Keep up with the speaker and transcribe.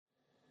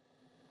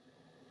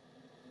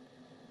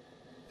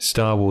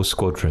Star Wars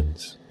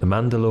Squadrons, The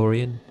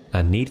Mandalorian,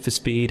 and Need for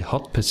Speed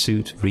Hot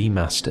Pursuit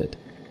Remastered.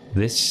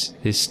 This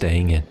is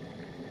Staying In.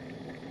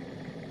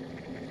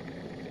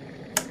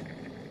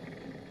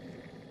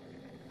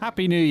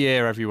 Happy New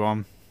Year,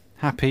 everyone.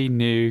 Happy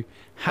New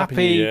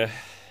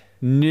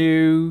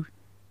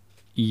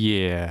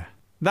Year.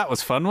 That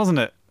was fun, wasn't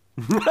it?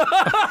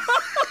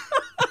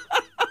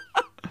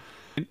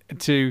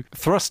 To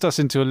thrust us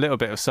into a little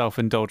bit of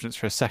self-indulgence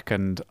for a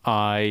second,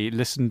 I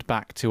listened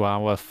back to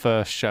our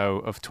first show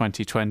of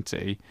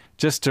 2020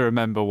 just to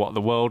remember what the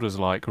world was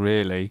like,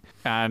 really.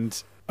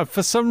 And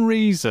for some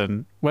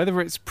reason, whether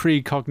it's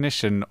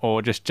precognition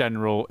or just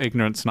general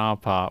ignorance on our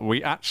part,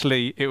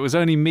 it was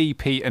only me,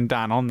 Pete, and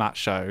Dan on that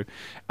show.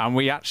 And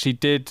we actually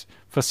did,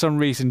 for some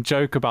reason,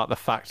 joke about the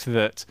fact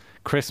that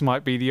Chris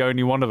might be the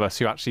only one of us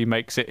who actually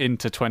makes it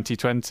into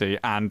 2020.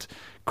 And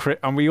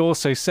we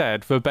also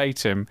said,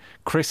 verbatim,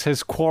 Chris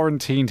has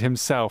quarantined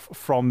himself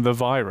from the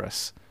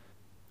virus.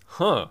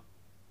 Huh.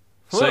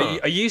 So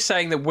are you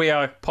saying that we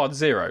are pod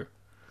zero?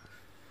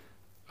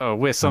 Oh,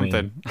 we're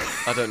something.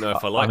 I don't know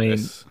if I like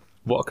this.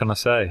 What can I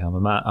say? I'm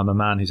a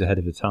man who's ahead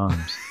of the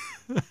times.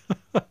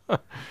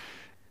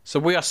 So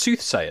we are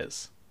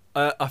soothsayers.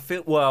 I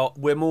feel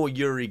we're more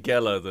Uri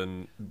Geller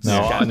than.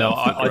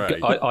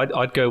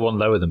 I'd go one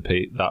lower than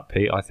Pete.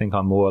 I think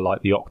I'm more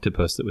like the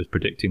octopus that was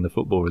predicting the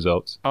football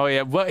results. Oh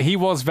yeah, well, he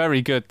was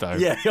very good though.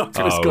 Yeah, the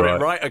octopus got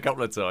it right a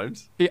couple of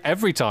times.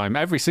 Every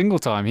single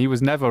time, he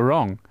was never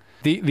wrong.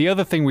 The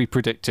other thing we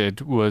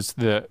predicted was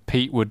that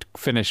Pete would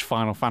finish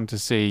Final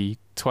Fantasy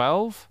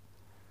 12.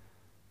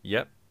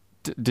 Yep.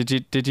 Did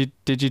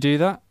you do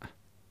that?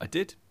 I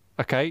did.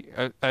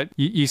 Okay.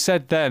 You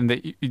said then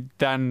that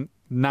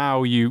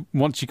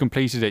once you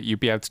completed it, you'd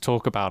be able to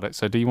talk about it.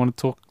 So do you want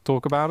to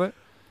talk about it?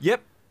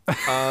 Yep.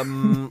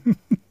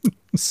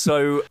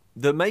 So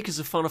the makers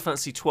of Final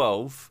Fantasy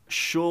 12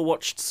 sure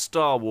watched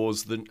Star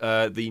Wars,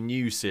 the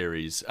new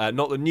series,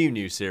 not the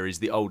new series,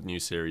 the old new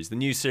series, the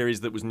new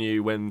series that was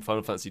new when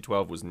Final Fantasy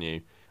 12 was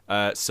new.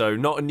 So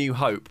not A New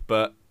Hope,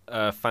 but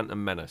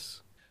Phantom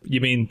Menace.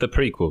 You mean the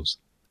prequels?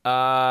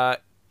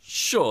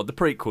 Sure, the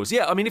prequels.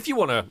 Yeah, I mean, if you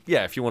wanna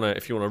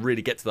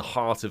really get to the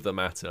heart of the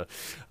matter,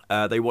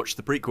 they watched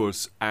the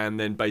prequels and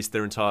then based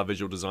their entire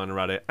visual design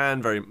around it,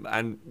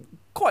 and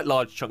quite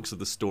large chunks of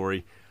the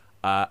story.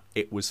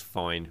 It was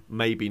fine.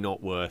 Maybe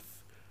not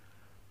worth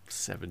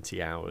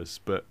 70 hours,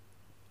 but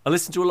I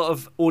listened to a lot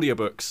of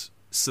audiobooks,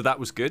 so that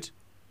was good.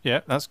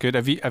 Yeah, that's good.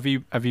 Have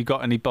you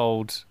got any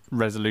bold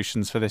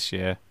resolutions for this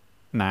year?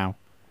 Now,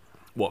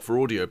 what, for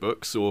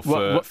audiobooks or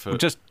for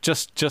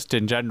just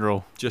in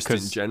general? Just in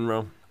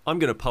general. I'm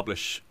going to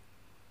publish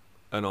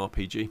an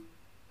RPG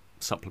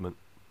supplement.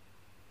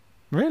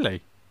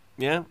 Really?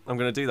 Yeah, I'm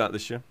going to do that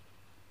this year.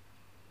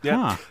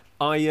 Yeah,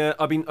 huh.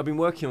 I've been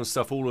working on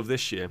stuff all of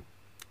this year,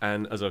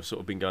 and as I've sort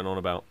of been going on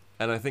about,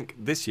 and I think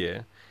this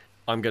year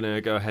I'm going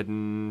to go ahead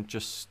and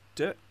just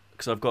do it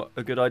because I've got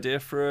a good idea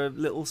for a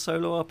little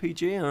solo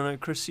RPG. And I know,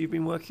 Chris, you've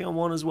been working on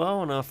one as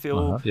well, and I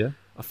feel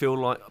I feel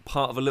like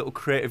part of a little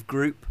creative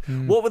group.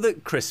 What were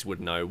Chris would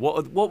know.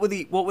 What were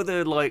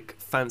the like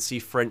fancy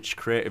French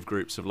creative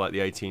groups of like the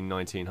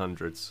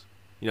 1900s?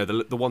 You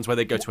know, the ones where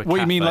they go to a cafe.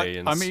 You mean like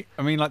I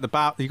mean like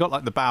you got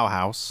like the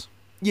Bauhaus.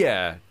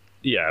 Yeah.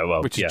 Yeah,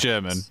 well, which is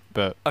German,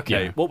 but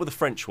okay. Yeah. What were the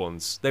French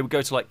ones? They would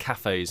go to like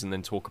cafes and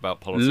then talk about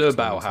politics. Le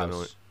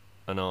Bauhaus.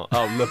 And art.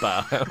 Oh, Le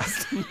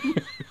Bauhaus.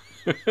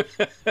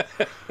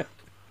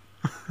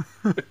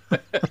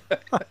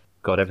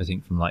 Got everything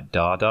from like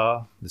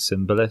Dada, the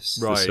Symbolists,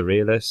 the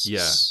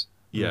Surrealists.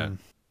 Yeah.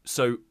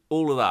 So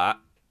all of that,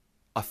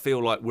 I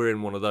feel like we're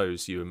in one of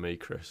those, you and me,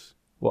 Chris.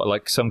 What,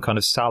 like some kind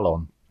of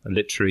salon, a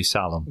literary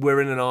salon?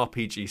 We're in an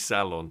RPG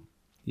salon.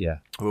 Yeah.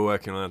 We're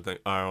working on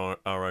our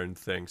own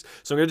things.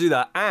 So I'm going to do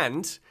that.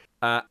 And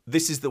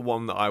this is the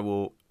one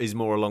that is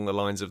more along the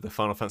lines of the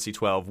Final Fantasy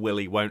 12. Will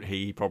he, won't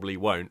he? He probably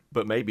won't,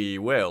 but maybe he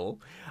will.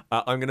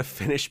 I'm going to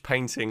finish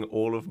painting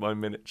all of my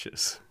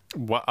miniatures.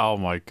 Oh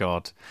my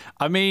god!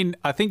 I mean,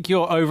 I think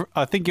you're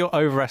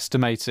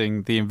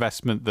overestimating the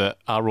investment that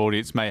our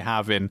audience may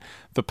have in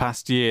the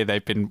past year.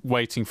 They've been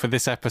waiting for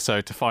this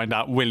episode to find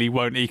out will he,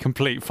 won't he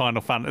complete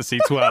Final Fantasy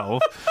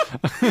 12.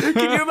 Can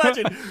you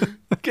imagine?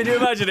 Can you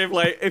imagine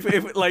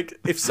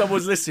if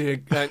someone's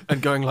listening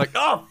and going like,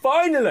 "Oh,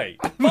 finally,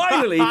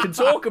 you can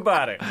talk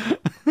about it."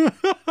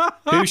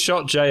 Who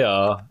shot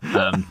JR?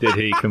 Did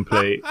he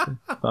complete?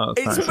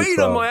 It's been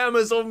on my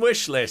Amazon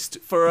wish list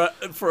for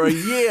a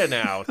year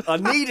now. I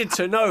needed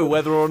to know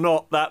whether or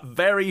not that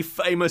very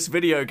famous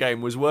video game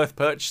was worth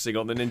purchasing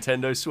on the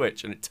Nintendo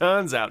Switch, and it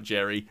turns out,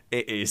 Jerry,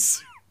 it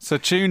is. So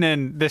tune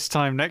in this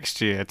time next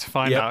year to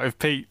find out if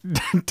Pete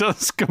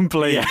does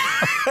complete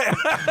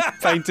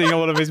painting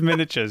all of his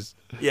miniatures.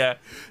 Yeah,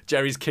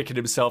 Jerry's kicking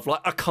himself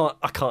like, I can't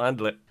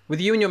handle it.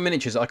 With you and your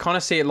miniatures, I kind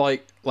of see it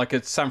like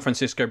a San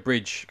Francisco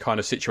Bridge kind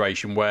of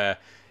situation where,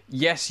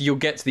 yes, you'll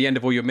get to the end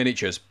of all your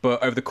miniatures,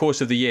 but over the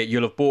course of the year,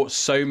 you'll have bought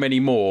so many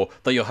more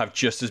that you'll have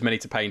just as many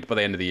to paint by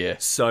the end of the year.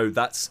 So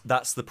that's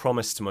the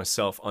promise to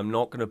myself. I'm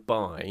not going to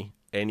buy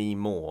any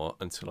more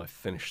until I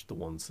finish the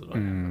ones that I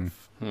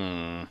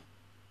have.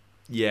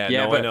 Yeah,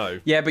 no, but, I know.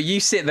 Yeah, but you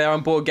sit there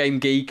on Board Game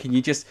Geek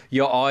and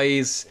your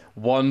eyes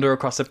wander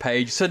across a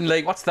page.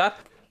 Suddenly, what's that?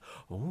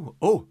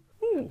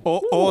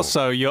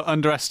 Also, you're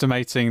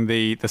underestimating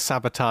the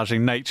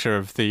sabotaging nature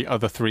of the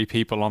other 3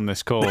 people on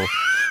this call.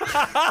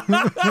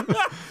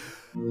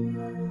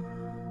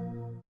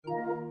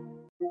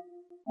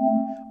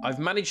 I've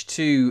managed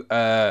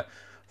to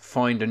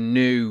find a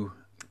new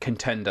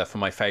contender for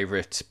my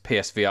favourite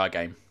PSVR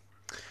game.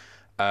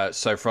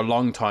 So for a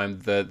long time,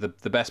 the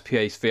best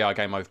PSVR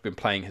game I've been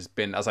playing has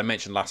been, as I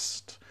mentioned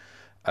last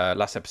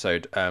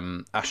episode,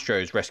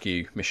 Astro's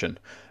Rescue Mission,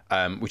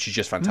 which is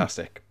just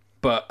fantastic.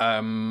 But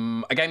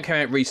a game came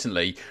out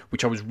recently,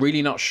 which I was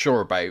really not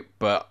sure about,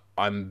 but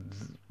I'm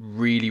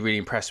really, really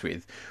impressed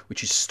with,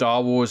 which is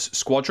Star Wars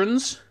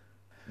Squadrons.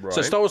 Right.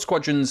 So Star Wars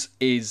Squadrons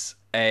is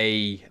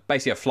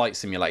basically a flight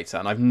simulator,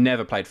 and I've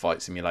never played flight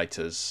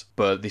simulators,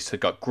 but this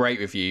had got great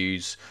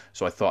reviews,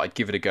 so I thought I'd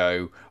give it a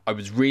go. I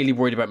was really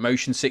worried about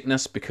motion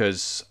sickness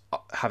because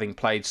having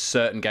played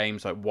certain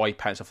games like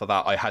Wipeout and stuff like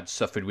that, I had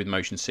suffered with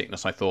motion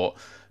sickness. I thought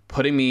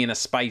putting me in a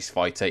space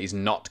fighter is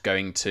not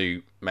going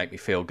to make me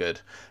feel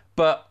good.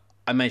 But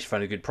I managed to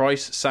find a good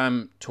price.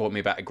 Sam taught me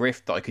about a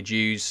grift that I could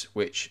use,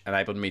 which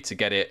enabled me to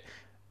get it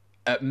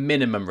at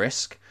minimum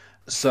risk.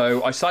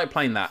 So I started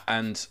playing that,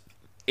 and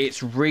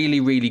it's really,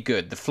 really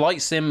good. The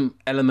flight sim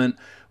element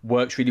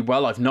works really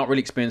well. I've not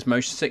really experienced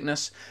motion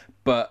sickness,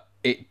 but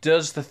it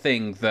does the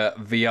thing that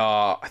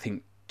VR, I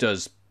think,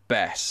 does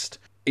best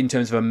in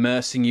terms of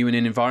immersing you in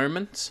an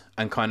environment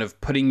and kind of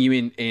putting you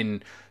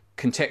in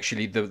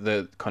contextually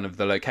the kind of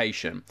the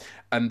location.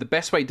 And the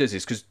best way it does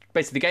is because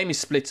basically the game is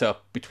split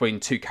up between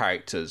 2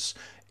 characters.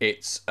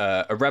 It's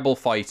a rebel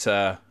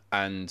fighter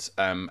and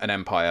an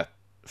empire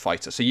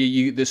fighter. So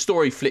the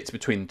story flits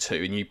between 2,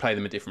 and you play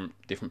them at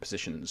different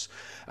positions.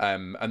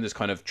 And there's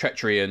kind of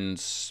treachery and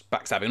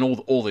backstabbing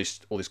and all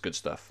this good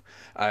stuff.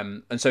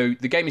 And so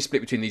the game is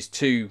split between these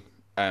 2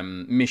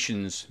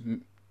 missions,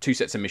 2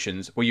 sets of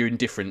missions where you're in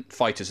different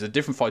fighters. The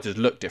different fighters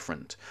look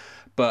different,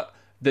 but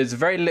there's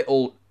very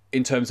little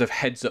in terms of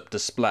heads-up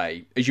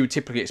display, as you would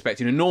typically expect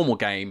in a normal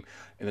game.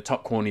 In the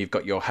top corner, you've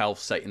got your health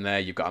sitting there,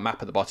 you've got a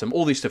map at the bottom.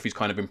 All this stuff is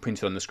kind of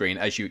imprinted on the screen,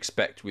 as you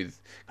expect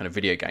with kind of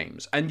video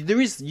games. And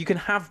you can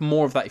have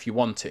more of that if you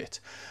want it.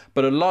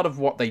 But a lot of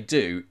what they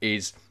do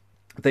is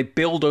they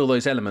build all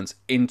those elements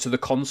into the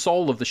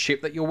console of the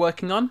ship that you're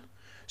working on.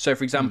 So,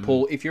 for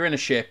example, if you're in a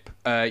ship,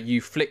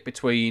 you flick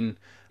between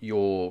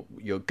your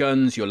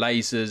guns, your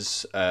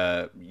lasers,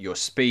 your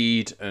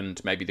speed,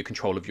 and maybe the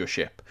control of your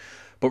ship.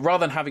 But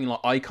rather than having like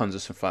icons or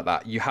stuff like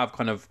that, you have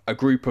kind of a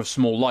group of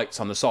small lights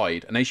on the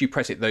side, and as you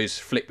press it, those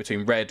flick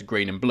between red,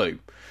 green, and blue.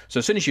 So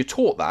as soon as you're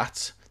taught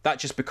that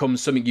just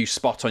becomes something you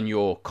spot on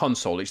your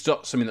console. It's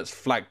not something that's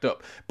flagged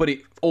up, but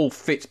it all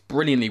fits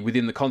brilliantly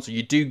within the console.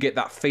 You do get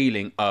that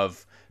feeling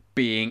of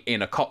being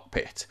in a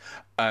cockpit.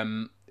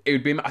 It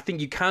would be, I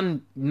think you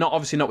can,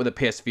 obviously not with a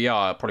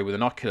PSVR, probably with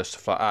an Oculus,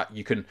 stuff like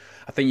that.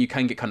 I think you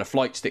can get kind of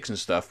flight sticks and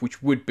stuff,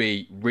 which would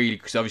be really,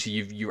 because obviously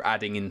you're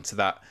adding into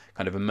that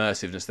kind of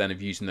immersiveness then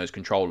of using those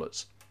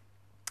controllers.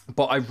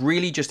 But I've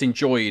really just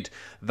enjoyed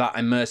that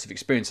immersive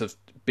experience of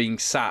being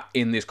sat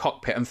in this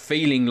cockpit and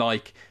feeling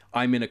like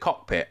I'm in a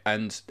cockpit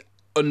and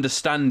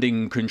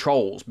understanding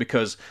controls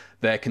because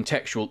they're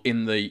contextual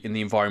in the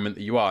environment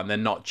that you are, and they're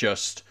not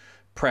just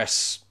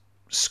press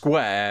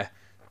square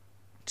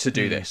to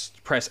do this,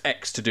 press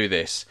X to do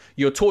this.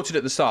 You're taught it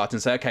at the start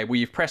and say, okay, well,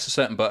 you've pressed a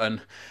certain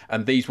button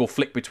and these will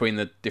flick between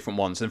the different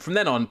ones. And from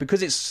then on,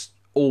 because it's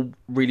all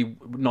really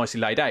nicely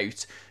laid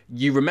out,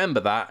 you remember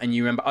that, and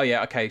you remember, oh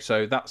yeah, okay,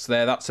 so that's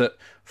there, that's at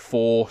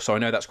 4, so I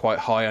know that's quite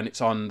high, and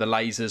it's on the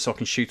lasers, so I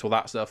can shoot all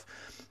that stuff.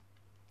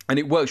 And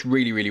it works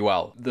really, really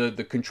well.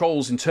 The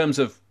controls in terms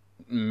of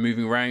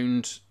moving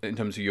around, in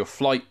terms of your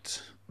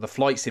flight, the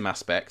flight sim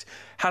aspect,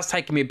 has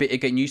taken me a bit of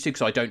getting used to,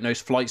 because I don't know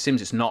flight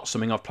sims. It's not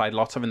something I've played a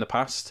lot of in the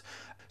past.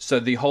 So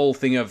the whole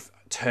thing of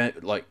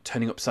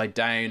turning upside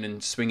down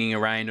and swinging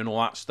around and all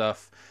that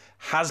stuff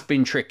has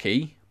been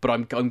tricky, but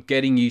I'm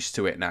getting used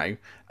to it now.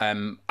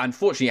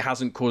 Unfortunately, it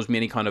hasn't caused me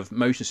any kind of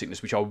motion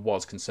sickness, which I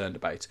was concerned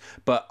about.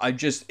 But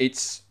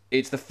it's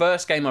the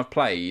first game I've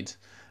played.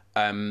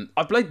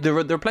 I've played. There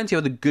are plenty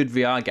of other good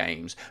VR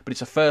games, but it's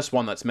the first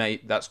one that's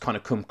kind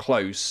of come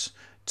close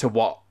to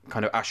what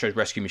kind of Astro's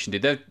Rescue Mission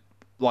did. They're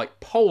like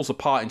poles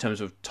apart in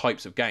terms of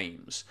types of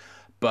games,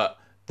 but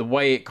the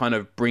way it kind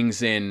of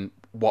brings in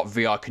what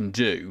VR can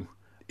do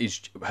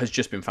has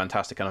just been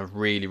fantastic, and I've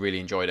really, really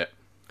enjoyed it.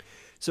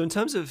 So in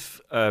terms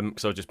of,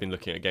 because I've just been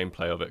looking at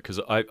gameplay of it, because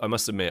I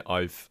must admit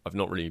I've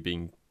not really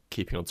been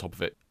keeping on top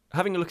of it.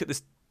 Having a look at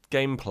this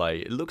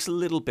gameplay, it looks a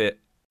little bit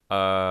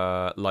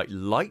like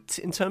light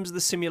in terms of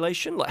the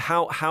simulation. Like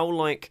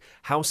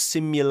how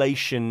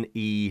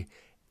simulation-y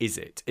is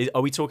it?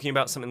 Are we talking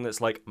about something that's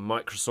like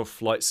Microsoft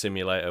Flight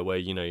Simulator, where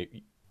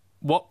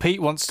What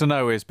Pete wants to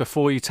know is,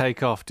 before you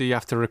take off, do you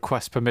have to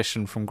request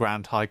permission from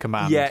Grand High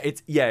Command?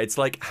 It's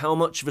like, how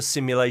much of a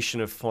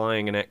simulation of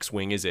flying an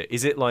X-wing is it?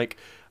 Is it like,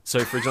 so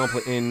for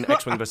example, in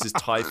X-wing versus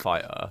TIE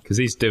Fighter, because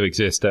these do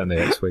exist, don't they?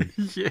 X-wing.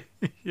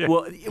 yeah.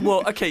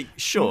 Well, okay,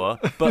 sure,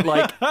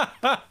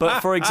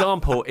 but for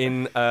example,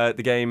 in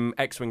the game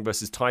X-wing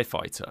versus TIE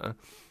Fighter,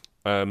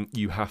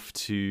 you have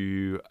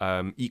to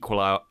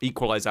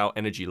equalize out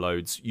energy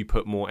loads. You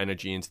put more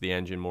energy into the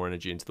engine, more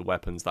energy into the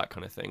weapons, that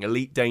kind of thing.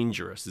 Elite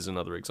Dangerous is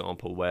another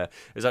example where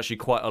there's actually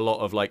quite a lot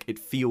of, like, it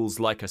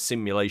feels like a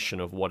simulation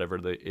of whatever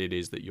it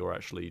is that you're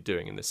actually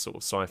doing in this sort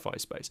of sci-fi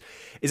space.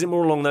 Is it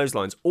more along those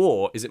lines,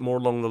 or is it more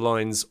along the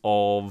lines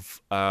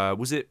of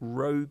was it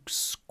Rogue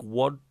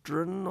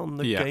Squadron on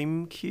the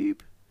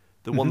GameCube?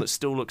 The one that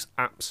still looks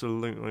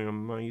absolutely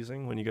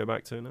amazing when you go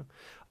back to it now.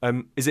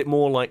 Is it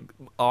more like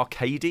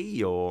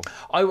arcadey, or?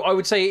 I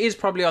would say it is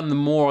probably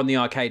more on the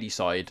arcadey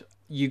side.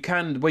 You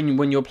can,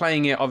 when you're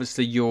playing it,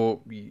 obviously you're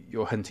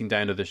hunting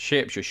down other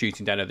ships, you're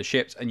shooting down other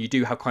ships, and you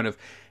do have kind of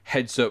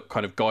heads up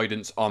kind of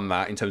guidance on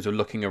that in terms of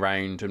looking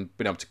around and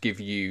being able to give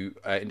you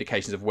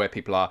indications of where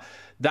people are.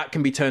 That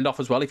can be turned off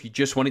as well. If you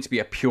just want it to be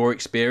a pure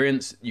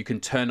experience, you can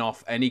turn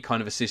off any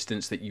kind of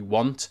assistance that you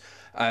want.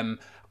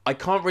 I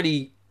can't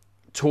really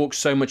talk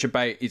so much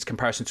about its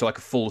comparison to like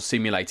a full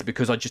simulator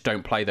because I just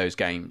don't play those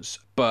games.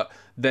 But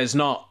there's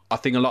not, I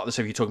think a lot of the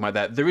stuff you're talking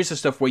about there is the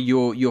stuff where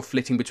you're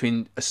flitting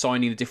between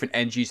assigning the different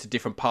energies to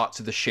different parts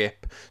of the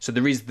ship. So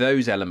there is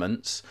those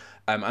elements.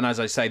 And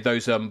as I say,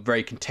 those are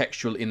very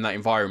contextual in that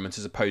environment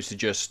as opposed to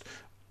just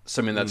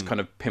something that's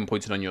kind of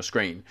pinpointed on your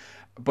screen.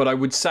 But I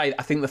would say,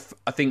 I think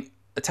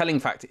a telling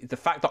fact, the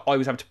fact that I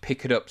was able to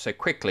pick it up so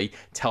quickly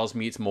tells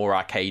me it's more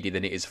arcadey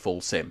than it is full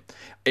sim.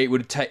 It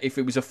would take, if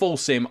it was a full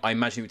sim, I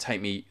imagine it would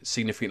take me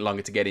significantly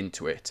longer to get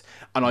into it,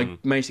 and I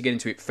managed to get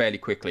into it fairly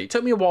quickly. It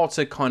took me a while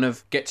to kind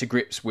of get to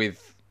grips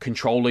with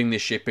controlling the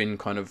ship in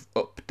kind of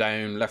up,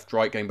 down, left,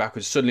 right, going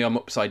backwards. Suddenly I'm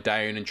upside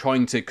down and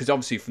trying to, because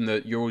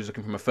obviously you're always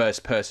looking from a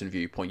first person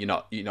viewpoint. You're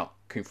not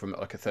looking from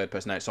like a third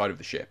person outside of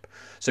the ship.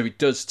 So it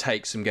does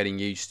take some getting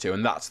used to,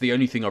 and that's the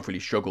only thing I've really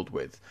struggled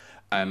with.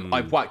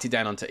 I've whacked it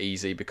down onto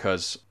easy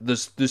because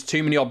there's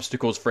too many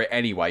obstacles for it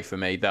anyway for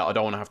me that I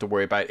don't want to have to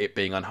worry about it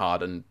being on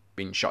hard and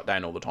being shot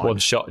down all the time. One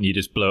shot and you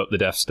just blow up the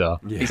Death Star.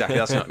 Yeah. Exactly,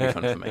 that's not going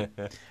to be fun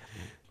for me.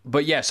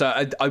 But yeah, so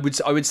I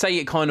would say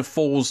it kind of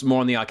falls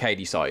more on the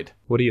arcadey side.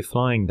 What are you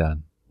flying,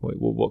 Dan?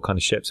 What kind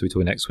of ships are we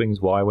talking?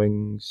 X-wings,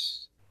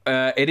 Y-wings?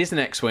 It is an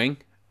X-wing.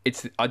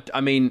 It's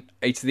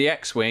the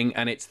X-wing,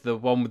 and it's the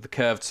one with the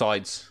curved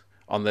sides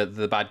on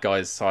the bad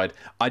guy's side.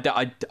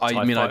 TIE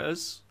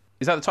fighters?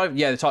 Is that the TIE?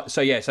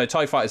 Yeah, so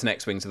TIE fighters and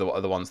X-wings are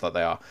the ones that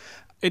they are.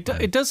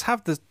 It does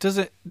have the does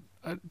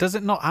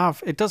it not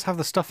have? It does have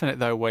the stuff in it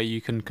though where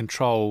you can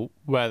control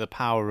where the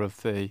power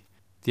of the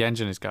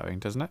engine is going,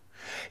 doesn't it?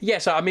 Yeah,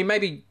 so I mean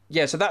maybe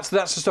so that's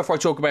the stuff where I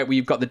talk about where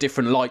you've got the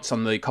different lights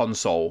on the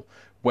console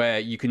where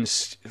you can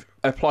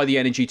apply the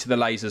energy to the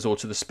lasers or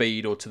to the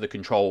speed or to the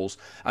controls,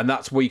 and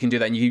that's where you can do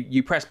that. And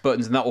you press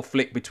buttons and that will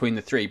flick between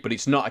the three, but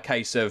it's not a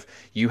case of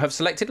you have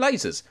selected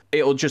lasers.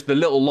 It'll just, the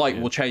little light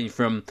will change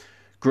from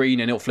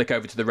green and it'll flick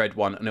over to the red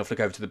one and it'll flick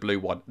over to the blue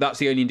one. That's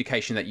the only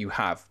indication that you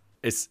have.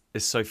 It's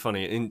so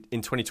funny. In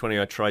 2020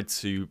 I tried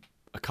to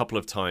a couple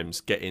of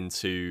times get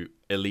into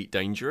Elite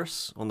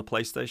Dangerous on the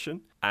PlayStation,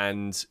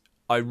 and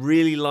I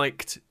really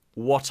liked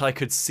what I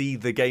could see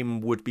the game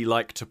would be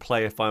like to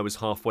play if I was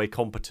halfway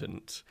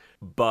competent,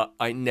 but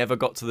I never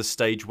got to the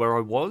stage where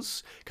I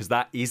was, because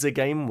that is a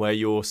game where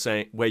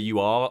you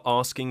are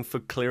asking for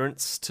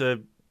clearance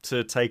to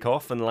take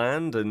off and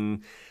land,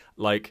 and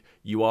like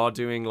you are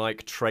doing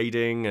like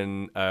trading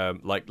and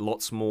like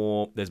lots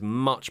more. There's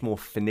much more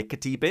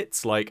finicky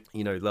bits, like,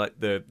 you know, like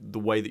the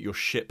way that your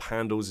ship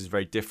handles is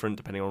very different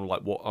depending on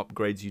like what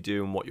upgrades you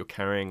do and what you're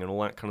carrying and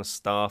all that kind of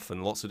stuff,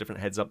 and lots of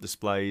different heads-up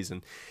displays.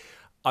 And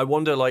I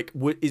wonder, like,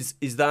 is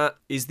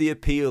the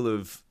appeal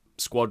of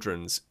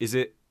Squadrons? Is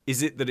it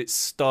that it's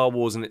Star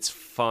Wars and it's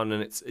fun,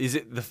 and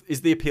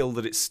is the appeal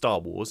that it's Star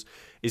Wars?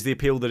 Is the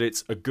appeal that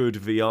it's a good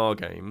VR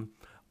game?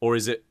 Or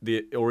is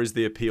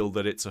the appeal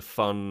that it's a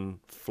fun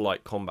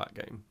flight combat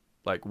game?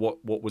 Like,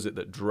 what was it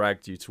that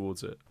dragged you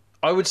towards it?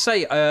 I would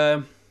say,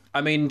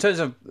 I mean, in terms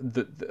of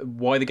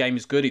why the game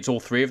is good, it's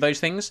all three of those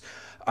things.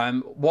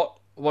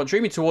 What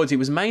drew me towards it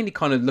was mainly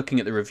kind of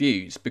looking at the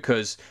reviews,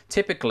 because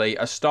typically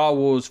a Star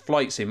Wars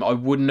flight sim I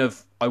wouldn't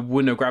have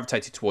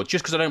gravitated towards,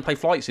 just because I don't play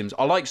flight sims.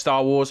 I like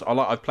Star Wars.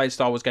 I've played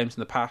Star Wars games in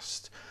the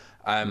past.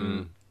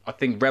 I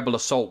think Rebel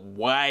Assault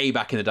way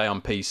back in the day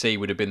on PC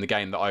would have been the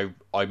game that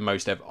I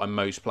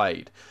most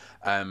played,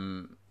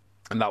 and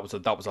that was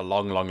a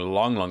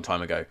long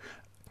time ago.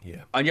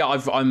 Yeah, and yeah,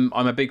 I'm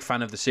a big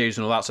fan of the series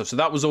and all that stuff. So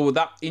that was all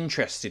that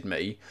interested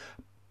me.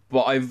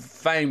 But I've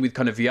found with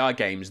kind of VR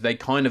games, they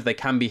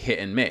can be hit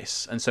and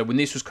miss. And so when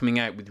this was coming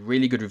out with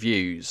really good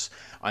reviews,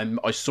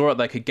 I saw that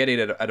they could get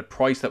it at a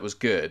price that was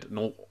good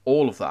and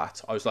all of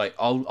that. I was like,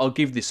 I'll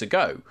give this a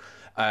go.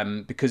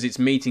 because it's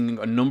meeting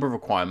a number of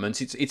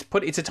requirements. It's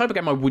a type of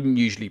game I wouldn't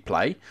usually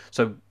play,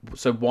 so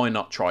why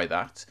not try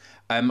that?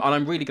 And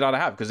I'm really glad I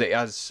have, because it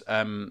has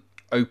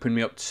opened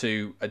me up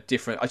to a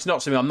different. It's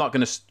not something I'm not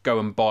going to go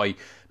and buy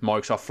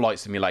Microsoft Flight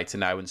Simulator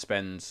now and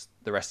spend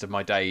the rest of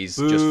my days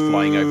just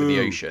flying over the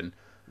ocean.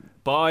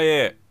 Buy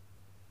it.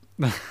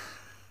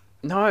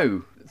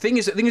 No. Thing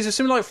is, it's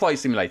something like Flight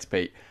Simulator,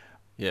 Pete.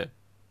 Yeah.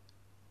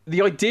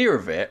 The idea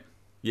of it,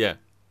 yeah,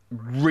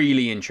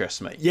 really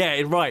interests me.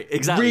 Yeah, right,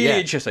 exactly. Really yeah.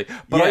 interesting.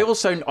 But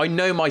I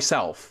know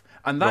myself,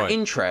 and that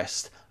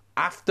interest,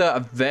 after a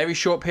very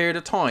short period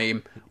of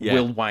time,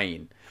 will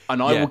wane.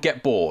 And I will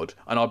get bored,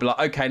 and I'll be like,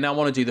 okay, now I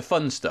want to do the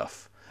fun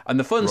stuff. And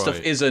the fun stuff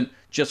isn't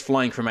just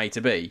flying from A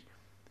to B.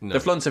 No. The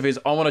fun stuff is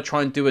I want to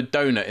try and do a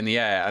donut in the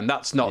air, and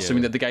that's not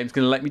something that the game's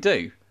going to let me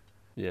do.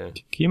 Yeah.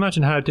 Can you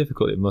imagine how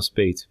difficult it must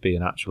be to be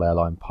an actual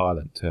airline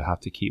pilot, to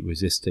have to keep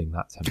resisting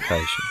that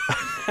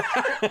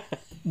temptation?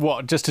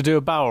 What, just to do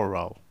a barrel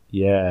roll?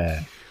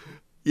 Yeah.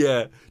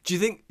 Yeah. Do you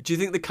think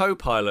the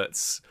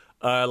co-pilots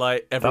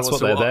like everyone? That's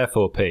what they're there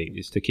for, Pete,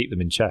 is to keep them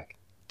in check.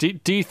 Do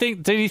you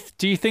think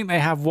they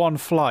have one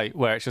flight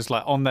where it's just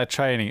like on their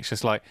training, it's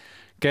just like,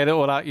 get it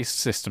all out your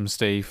system,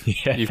 Steve.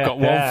 Yeah. You've got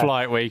one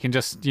flight where you can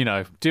just,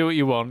 do what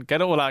you want,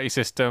 get it all out your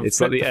system. It's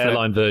like the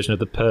airline version of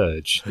The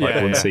Purge,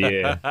 once a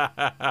year.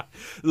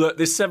 Look,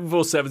 this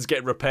 747's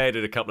getting repaired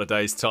in a couple of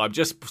days' time.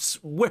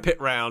 Just whip it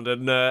round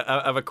and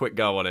have a quick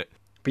go on it.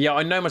 But yeah,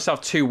 I know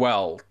myself too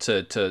well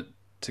to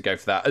go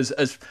for that.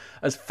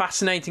 As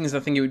fascinating as I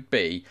think it would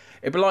be,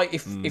 it'd be like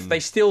if they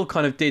still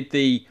kind of did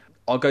the,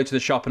 I'll go to the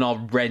shop and I'll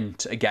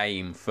rent a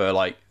game for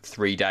like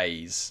 3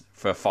 days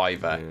for a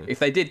 $5. Yeah. If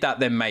they did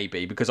that, then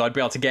maybe, because I'd be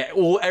able to get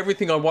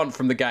everything I want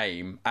from the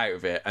game out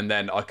of it, and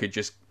then I could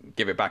just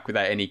give it back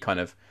without any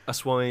kind of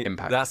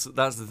impact. That's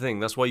the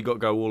thing. That's why you got to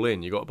go all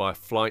in. You got to buy a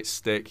flight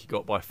stick. You got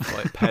to buy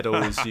flight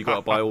pedals. You got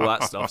to buy all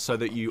that stuff so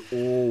that you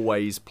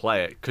always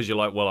play it. Because you're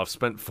like, well, I've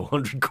spent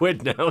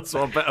 £400 now,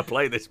 so I better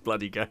play this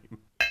bloody game.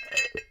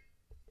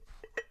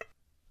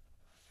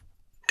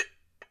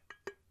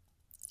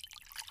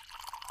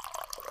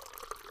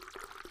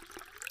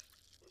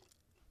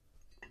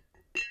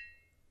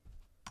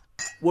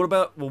 What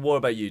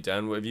about you,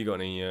 Dan? Have you got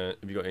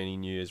any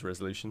New Year's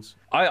resolutions?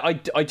 I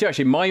do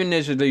actually. My New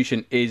Year's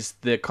resolution is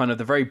the kind of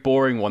the very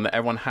boring one that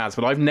everyone has,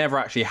 but I've never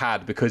actually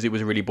had because it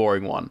was a really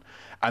boring one,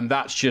 and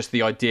that's just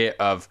the idea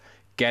of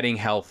getting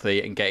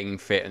healthy and getting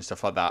fit and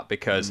stuff like that.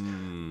 Because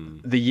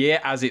the year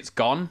as it's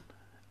gone,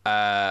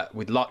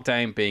 with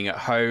lockdown, being at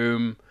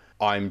home,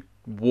 I'm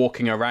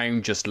walking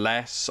around just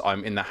less.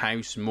 I'm in the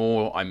house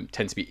more. I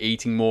tend to be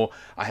eating more.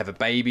 I have a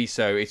baby,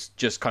 so it's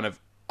just kind of.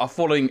 Are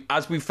following,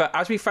 as we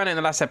found in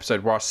the last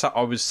episode, where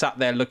I was sat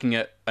there looking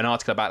at an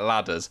article about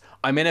ladders.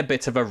 I'm in a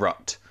bit of a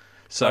rut,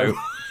 so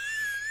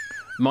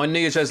my New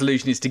Year's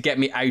resolution is to get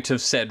me out of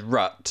said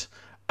rut.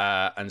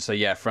 And so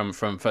from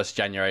 1st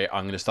January,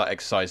 I'm going to start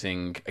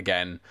exercising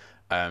again,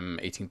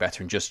 eating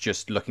better, and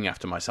just looking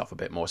after myself a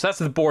bit more. So that's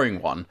the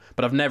boring one,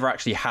 but I've never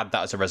actually had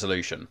that as a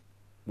resolution.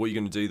 What are you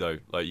going to do though?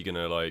 Like, you're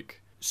going to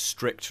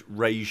strict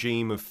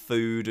regime of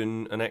food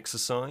and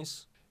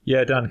exercise?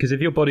 Yeah, Dan. Because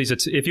if your body's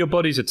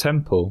a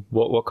temple,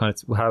 what kind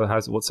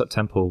of what's that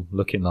temple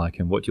looking like,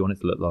 and what do you want it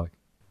to look like?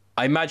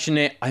 I imagine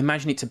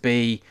it to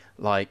be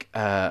like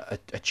a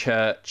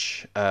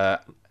church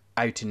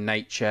out in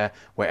nature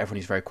where everyone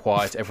is very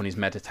quiet, everyone is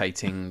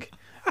meditating.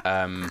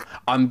 I'm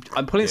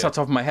pulling this off the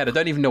top of my head. I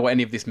don't even know what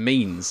any of this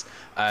means.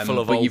 Full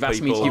of but old you've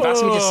asked me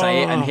to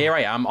say it, and here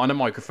I am on a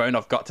microphone.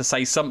 I've got to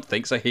say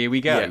something, so here we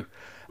go.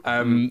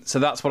 Yeah. So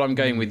that's what I'm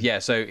going with. Yeah.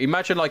 So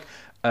imagine like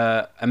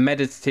a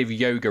meditative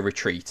yoga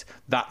retreat.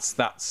 That's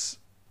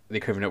the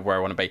equivalent of where I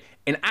want to be.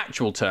 In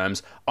actual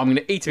terms, I'm going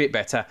to eat a bit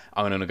better.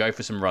 I'm going to go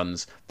for some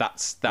runs.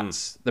 That's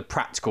the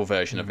practical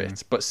version of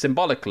it. But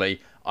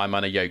symbolically, I'm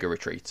on a yoga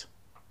retreat.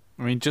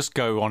 I mean, just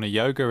go on a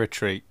yoga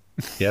retreat.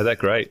 Yeah, they're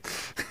great.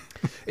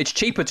 It's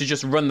cheaper to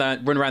just run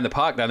around the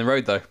park down the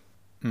road, though.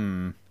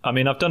 I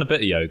mean, I've done a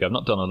bit of yoga. I've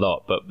not done a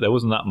lot, but there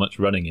wasn't that much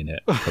running in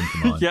it. Come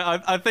to mind. Yeah,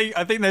 I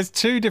think there's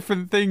two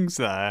different things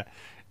there.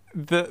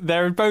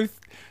 They're both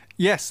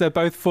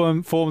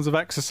forms of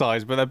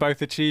exercise, but they're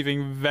both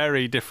achieving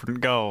very different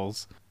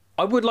goals.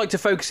 I would like to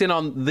focus in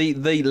on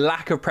the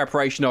lack of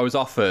preparation I was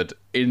offered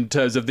in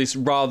terms of this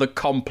rather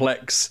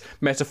complex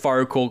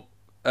metaphorical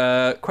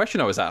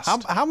question I was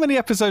asked. How many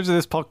episodes of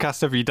this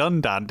podcast have you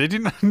done, Dan? Did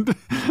you?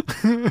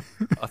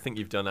 I think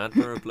you've done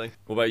admirably.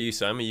 What about you,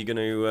 Sam? Are you going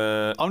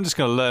to? I'm just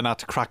going to learn how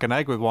to crack an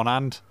egg with one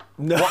hand.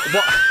 No.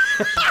 What?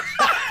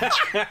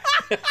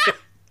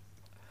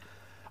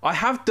 I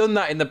have done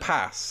that in the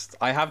past.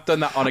 I have done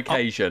that on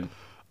occasion.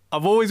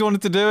 I've always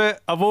wanted to do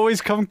it. I've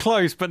always come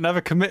close, but never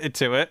committed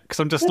to it because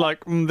I'm just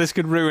like, this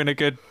could ruin a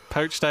good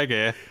poached egg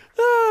here.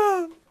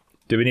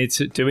 Do we need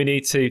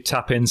to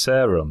tap in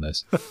Sarah on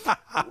this?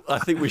 I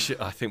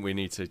think we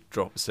need to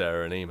drop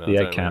Sarah an email.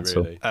 Yeah,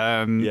 cancel.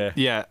 Really?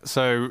 Yeah.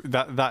 So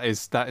that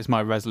is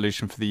my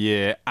resolution for the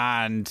year,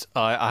 and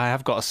I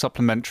have got a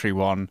supplementary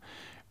one,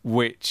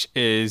 which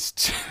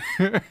is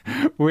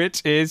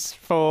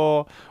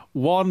for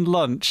one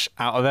lunch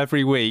out of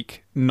every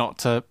week not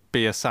to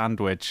be a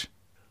sandwich.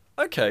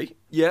 Okay,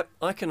 yep,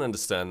 I can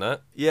understand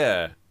that.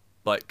 Yeah,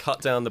 like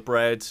cut down the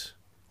bread.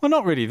 Well,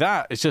 not really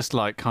that. It's just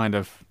like kind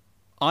of,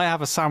 I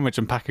have a sandwich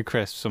and pack of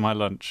crisps for my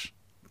lunch,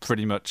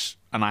 pretty much,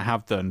 and I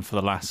have done for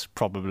the last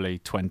probably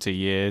 20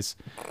 years.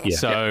 Yeah.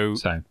 So,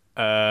 Same.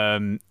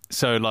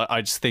 so like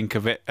I just think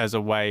of it as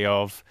a way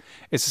of,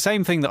 it's the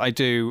same thing that I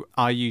do.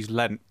 I use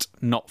Lent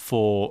not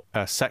for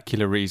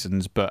secular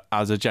reasons, but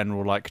as a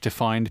general like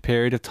defined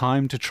period of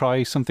time to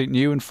try something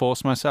new and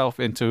force myself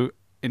into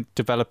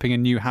developing a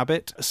new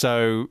habit.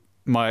 So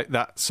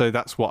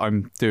that's what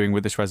I'm doing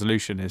with this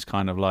resolution is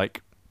kind of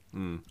like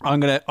I'm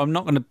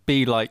not gonna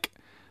be like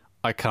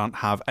I can't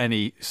have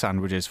any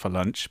sandwiches for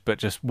lunch, but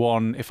just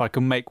one. If I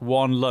can make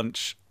one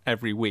lunch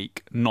every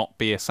week not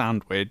be a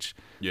sandwich,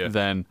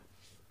 then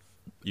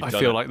I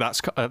feel like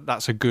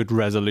that's a good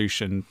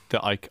resolution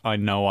that I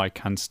know I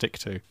can stick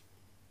to.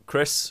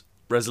 Chris,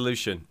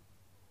 resolution.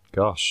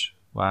 Gosh,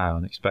 wow,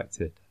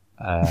 unexpected.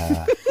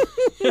 I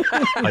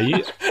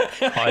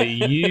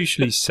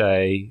usually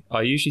say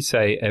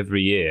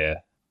every year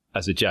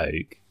as a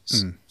joke,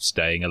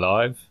 staying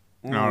alive.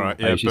 All right,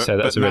 yeah, I usually say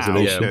that's a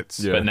resolution.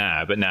 But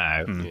now,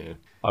 Yeah.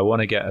 I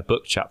want to get a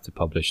book chapter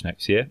published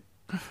next year.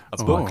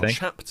 A book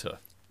chapter.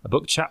 A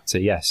book chapter,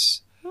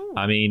 yes.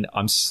 I mean,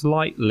 I'm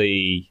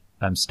slightly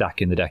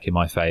stacking the deck in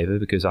my favour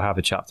because I have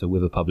a chapter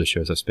with a publisher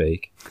as I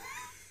speak.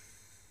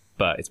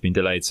 But it's been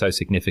delayed so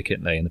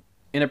significantly. And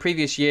in a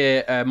previous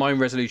year, my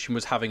resolution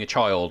was having a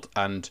child,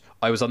 and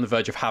I was on the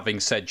verge of having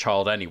said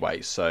child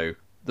anyway. So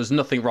there's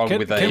nothing wrong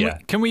with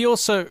that. Can we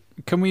also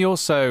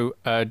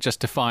just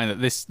define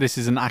that this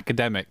is an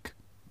academic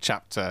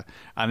chapter,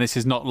 and this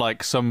is not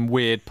like some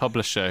weird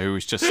publisher who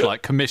is just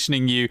like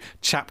commissioning you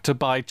chapter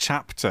by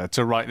chapter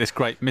to write this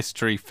great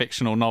mystery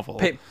fictional novel.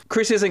 Pip,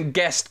 Chris isn't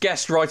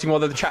guest writing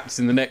one of the chapters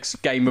in the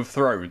next Game of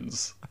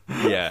Thrones.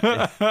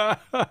 Yeah.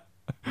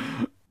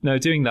 No,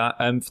 doing that.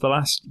 For the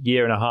last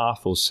year and a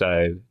half or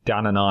so,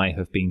 Dan and I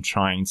have been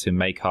trying to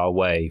make our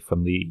way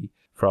from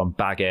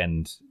Bag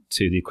End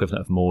to the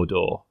equivalent of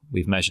Mordor.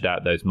 We've measured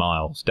out those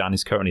miles. Dan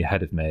is currently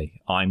ahead of me.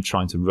 I'm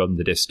trying to run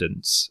the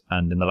distance,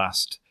 and in the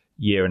last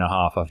year and a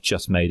half, I've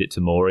just made it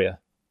to Moria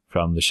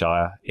from the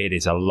Shire. It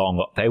is a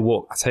long. They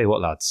walk. I tell you what,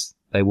 lads,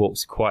 they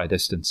walked quite a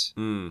distance.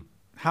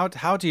 How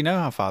do you know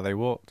how far they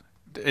walked?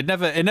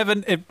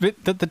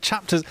 The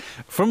chapters,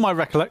 from my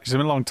recollection, it's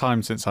been a long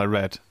time since I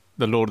read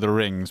The Lord of the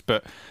Rings,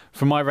 but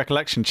from my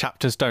recollection,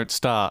 chapters don't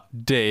start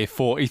day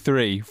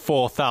 43,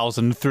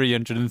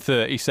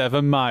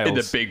 4,337 miles. In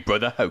the Big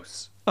Brother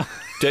house.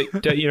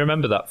 Don't you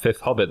remember that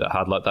fifth Hobbit that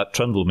had like that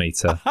trundle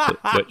meter?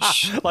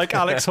 Which like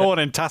Alex Horne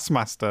in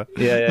Taskmaster.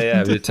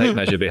 Yeah, with a tape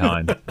measure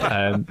behind.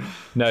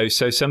 No,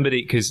 so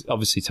somebody, because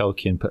obviously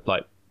Tolkien put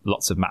like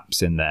lots of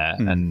maps in there,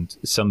 and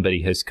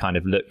somebody has kind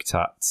of looked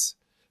at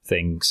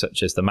things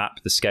such as the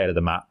map, the scale of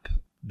the map,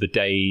 the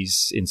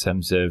days in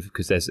terms of,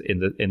 because there's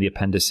in the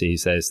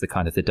appendices there's the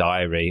kind of the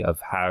diary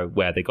of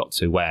where they got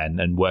to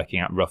when, and working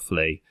out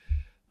roughly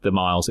the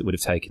miles it would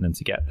have taken them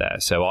to get there.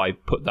 So I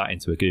put that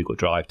into a Google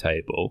Drive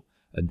table,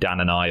 and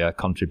Dan and I are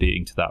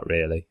contributing to that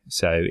really.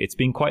 So it's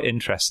been quite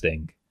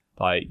interesting,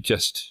 like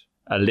just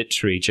a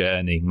literary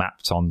journey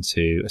mapped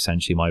onto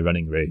essentially my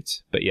running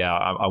route. But yeah,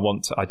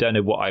 I don't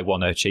know what I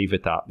want to achieve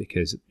with that,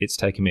 because it's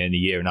taken me only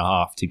a year and a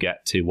half to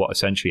get to what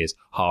essentially is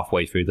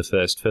halfway through the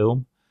first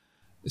film.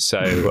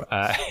 So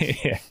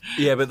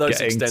yeah, but those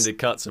extended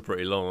cuts are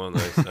pretty long, aren't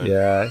they? So.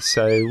 Yeah,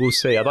 so we'll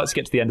see. I'd like to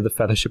get to the end of the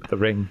Fellowship of the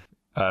Ring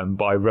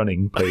by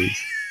running, please,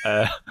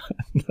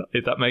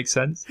 if that makes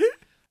sense.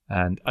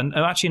 And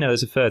actually, no,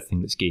 there's a third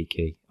thing that's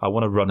geeky. I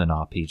want to run an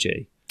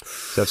RPG.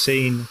 So I've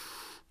seen,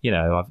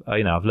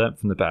 I've learnt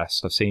from the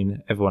best. I've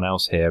seen everyone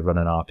else here run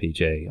an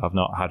RPG. I've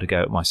not had to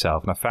go it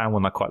myself, and I found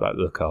one I quite like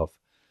the look of.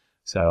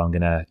 So I'm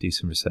going to do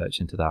some research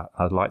into that.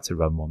 I'd like to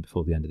run one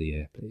before the end of the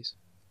year, please.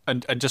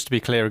 And just to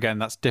be clear again,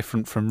 that's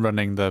different from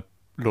running the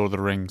Lord of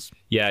the Rings.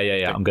 Yeah.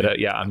 I'm gonna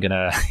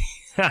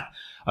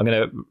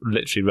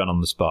literally run on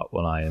the spot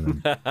when I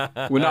am.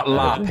 We're not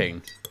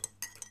LARPing.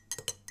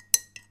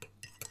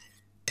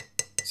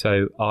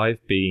 So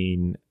I've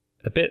been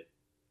a bit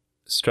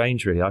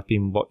strange, really. I've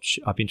been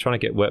trying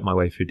to work my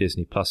way through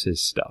Disney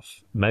Plus's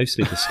stuff,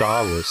 mostly the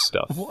Star Wars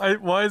stuff.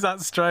 Why is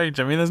that strange?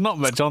 I mean, there's not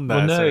much on there.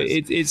 Well, no, so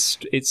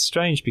it's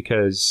strange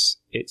because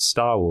it's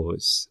Star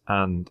Wars,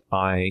 and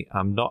I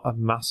am not a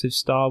massive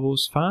Star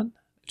Wars fan,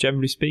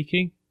 generally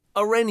speaking.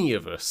 Are any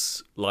of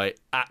us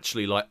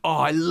actually oh,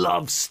 I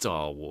love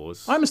Star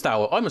Wars? I'm a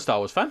Star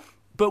Wars fan.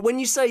 But when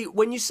you say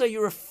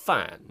you're a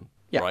fan,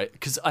 yeah, right?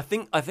 Because I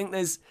think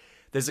there's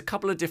a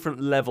couple of different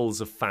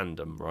levels of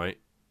fandom, right?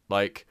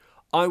 Like,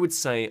 I would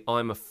say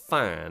I'm a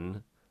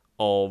fan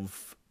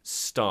of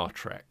Star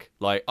Trek.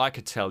 Like, I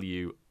could tell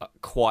you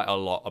quite a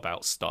lot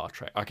about Star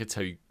Trek. I could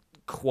tell you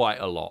quite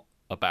a lot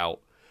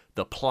about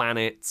the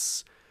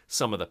planets,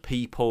 some of the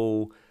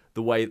people,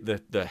 the way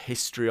the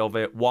history of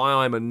it, why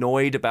I'm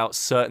annoyed about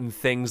certain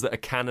things that are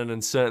canon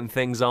and certain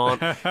things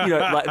aren't. Like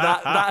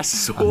that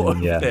sort of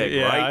thing,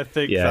 yeah, right? I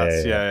think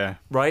that's.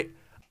 Right?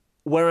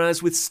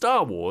 Whereas with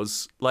Star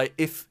Wars, like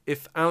if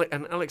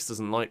Alex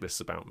doesn't like this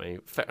about me,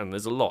 and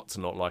there's a lot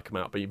to not like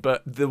about me,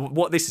 but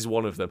this is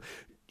one of them.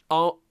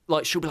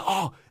 She'll be like,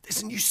 "Oh,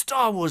 there's a new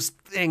Star Wars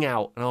thing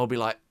out," and I'll be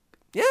like,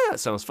 "Yeah, that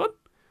sounds fun."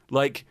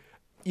 Like,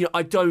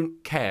 I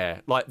don't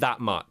care like that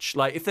much.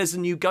 Like if there's a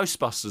new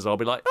Ghostbusters, I'll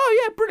be like,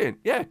 "Oh yeah, brilliant,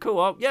 yeah, cool.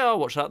 I'll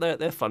watch that.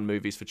 They're fun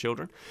movies for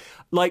children."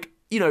 Like,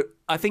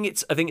 I think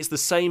it's the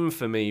same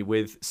for me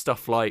with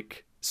stuff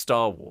like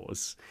Star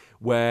Wars,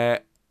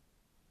 where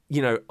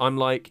I'm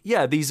like,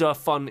 yeah, these are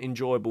fun,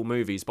 enjoyable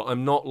movies, but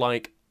I'm not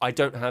like, I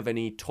don't have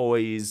any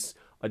toys,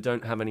 I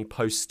don't have any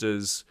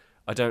posters,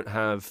 I don't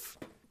have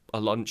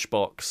a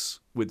lunchbox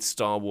with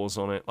Star Wars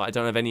on it. Like, I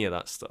don't have any of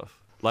that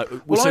stuff. Like,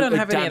 well, so, I don't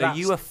have Dan, any of that. Are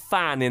you a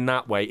fan in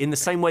that way? In the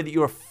same way that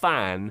you're a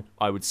fan,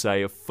 I would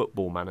say, of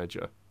Football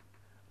Manager.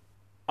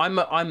 Hang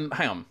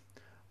on.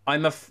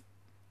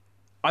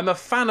 I'm a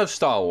fan of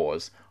Star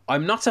Wars.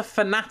 I'm not a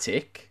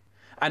fanatic.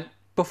 And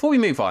before we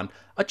move on,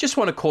 I just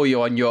want to call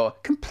you on your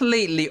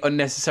completely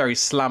unnecessary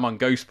slam on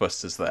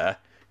Ghostbusters there.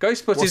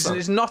 Ghostbusters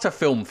is not a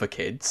film for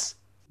kids.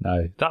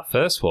 No, that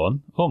first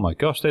one, oh my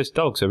gosh, those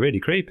dogs are really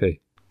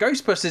creepy.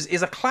 Ghostbusters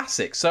is a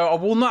classic, so I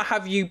will not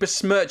have you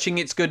besmirching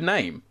its good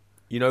name.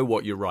 You know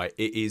what, you're right.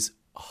 It is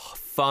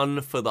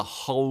fun for the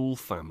whole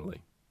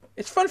family.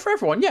 It's fun for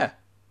everyone, yeah.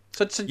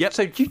 So you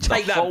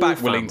take that back,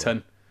 family.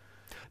 Willington.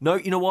 No,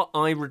 you know what?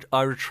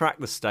 I retract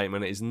the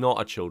statement. It is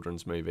not a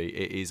children's movie.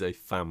 It is a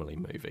family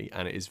movie,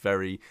 and it is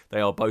they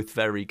are both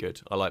very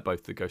good. I like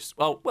both the Ghosts.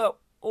 Well,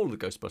 all the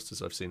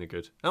Ghostbusters I've seen are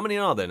good. How many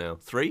are there now?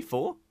 3,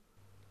 4?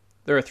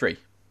 There are 3.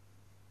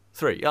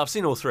 3. Yeah, I've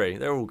seen all 3.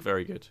 They're all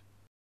very good.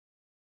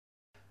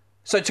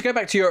 So to go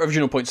back to your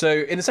original point, so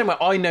in the same way,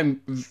 I know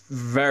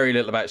very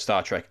little about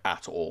Star Trek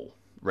at all.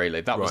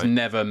 Really, that was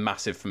never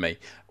massive for me.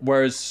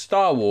 Whereas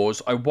Star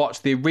Wars, I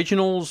watched the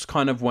originals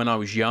kind of when I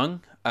was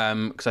young.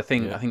 Because I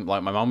think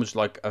like my mum was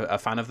like a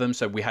fan of them,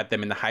 so we had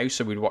them in the house,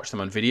 so we'd watch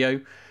them on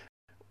video.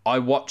 I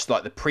watched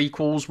like the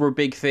prequels were a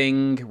big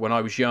thing when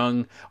I was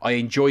young. I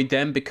enjoyed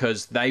them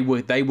because they were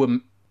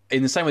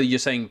in the same way that you're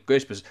saying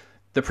Ghostbusters.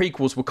 The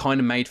prequels were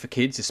kind of made for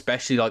kids,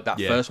 especially like that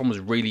first one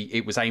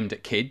it was aimed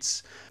at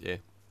kids. Yeah.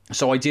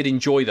 So I did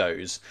enjoy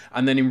those,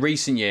 and then in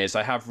recent years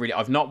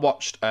I've not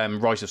watched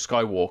Rise of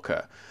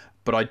Skywalker.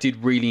 But I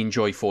did really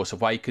enjoy Force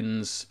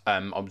Awakens. I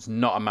was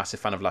not a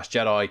massive fan of Last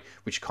Jedi,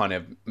 which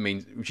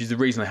is the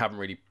reason I haven't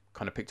really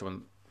kind of picked up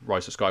on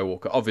Rise of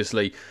Skywalker.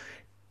 Obviously,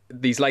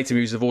 these later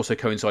movies have also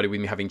coincided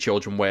with me having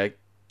children, where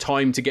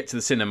time to get to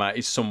the cinema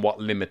is somewhat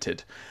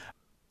limited.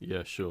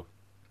 Yeah, sure.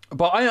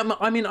 But I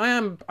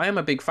am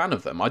a big fan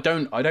of them. I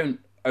don't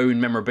own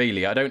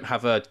memorabilia. I don't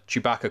have a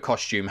Chewbacca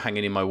costume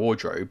hanging in my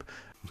wardrobe.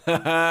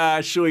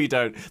 Sure you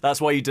don't.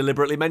 That's why you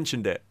deliberately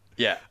mentioned it.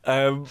 Yeah.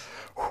 But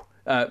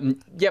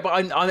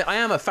I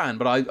am a fan,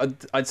 but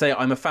I'd say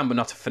I'm a fan, but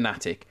not a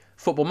fanatic.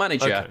 Football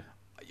Manager,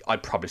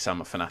 I'd probably say I'm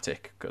a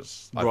fanatic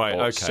because I've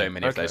bought so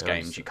many of those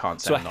games. You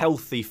can't say so. A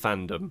healthy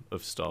fandom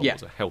of Star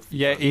Wars. A healthy.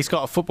 Yeah, fandom. He's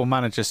got a Football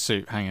Manager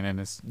suit hanging in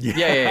his.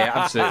 Yeah,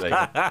 absolutely.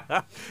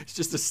 It's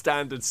just a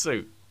standard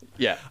suit.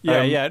 Yeah.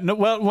 Yeah. No,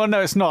 well,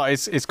 no, it's not.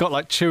 It's got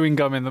like chewing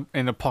gum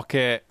in the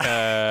pocket.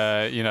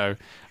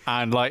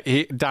 And like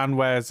Dan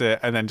wears it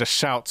and then just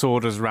shouts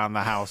orders around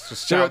the house.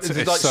 Just shouts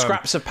there's like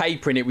scraps of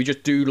paper in it with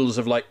just doodles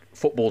of like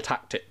football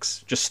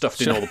tactics just stuffed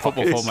in all the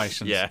football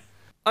formations. Yeah.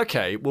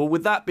 Okay. Well,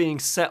 with that being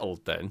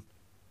settled, then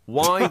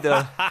why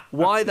the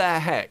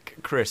heck,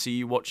 Chris, are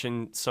you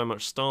watching so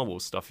much Star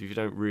Wars stuff if you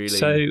don't really?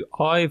 So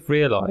I've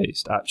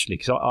realised actually,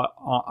 because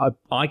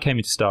I came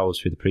into Star Wars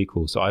through the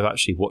prequels, so I've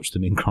actually watched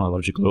them in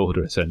chronological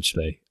order.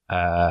 Essentially,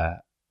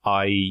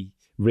 I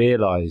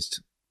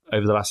realised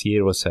over the last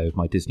year or so of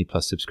my Disney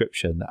Plus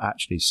subscription that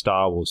actually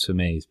Star Wars for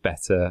me is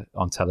better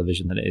on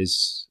television than it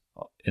is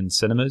in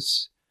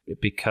cinemas,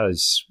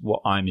 because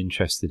what I'm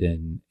interested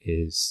in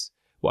is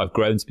what I've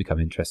grown to become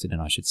interested in,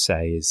 I should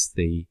say, is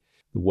the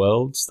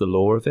worlds, the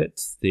lore of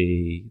it,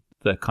 the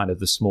kind of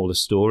the smaller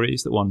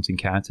stories that one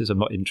encounters. I'm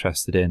not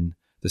interested in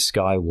the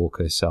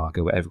Skywalker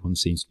saga where everyone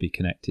seems to be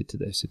connected to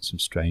this in some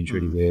strange,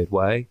 really weird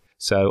way.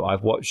 So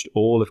I've watched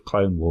all of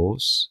Clone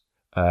Wars.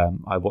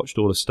 I watched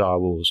all of Star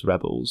Wars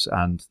Rebels,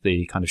 and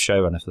the kind of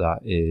showrunner for that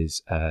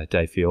is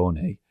Dave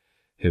Filoni,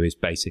 who is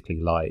basically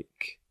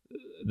like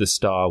the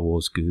Star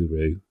Wars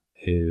guru,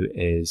 who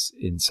is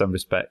in some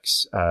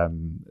respects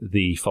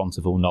the font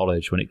of all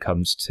knowledge when it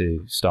comes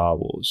to Star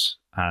Wars.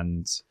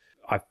 And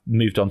I've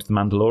moved on to The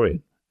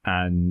Mandalorian,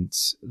 and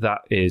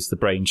that is the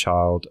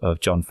brainchild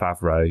of Jon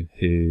Favreau,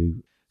 who,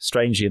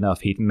 strangely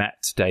enough, he'd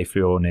met Dave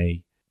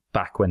Filoni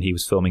back when he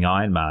was filming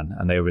Iron Man,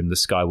 and they were in the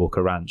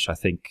Skywalker Ranch, I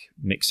think,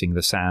 mixing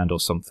the sand or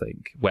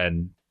something,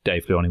 when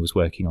Dave Filoni was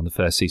working on the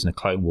first season of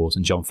Clone Wars,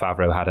 and Jon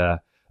Favreau had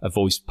a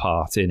voice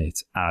part in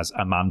it as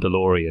a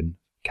Mandalorian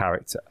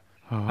character.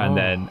 And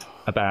then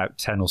about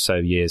 10 or so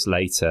years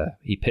later,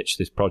 he pitched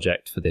this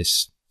project for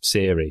this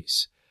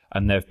series,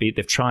 and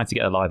they've tried to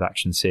get a live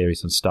action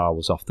series on Star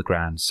Wars off the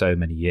ground so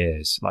many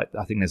years. Like,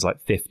 I think there's like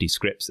 50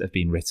 scripts that have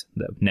been written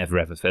that have never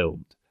ever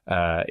filmed.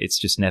 It's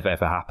just never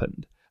ever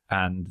happened.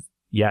 And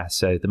yeah,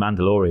 so The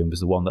Mandalorian was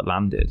the one that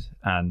landed.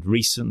 And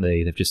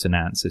recently they've just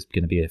announced there's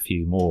going to be a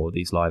few more of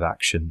these live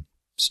action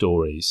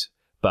stories.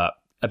 But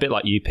a bit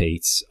like you,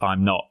 Pete,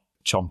 I'm not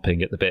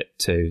chomping at the bit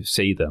to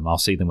see them. I'll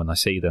see them when I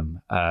see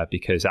them,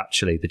 because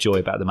actually the joy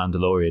about The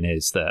Mandalorian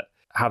is that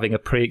having a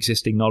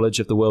pre-existing knowledge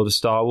of the world of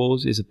Star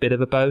Wars is a bit of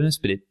a bonus,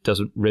 but it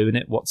doesn't ruin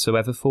it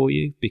whatsoever for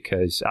you,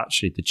 because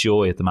actually the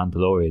joy of The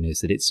Mandalorian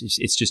is that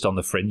it's just on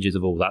the fringes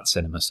of all that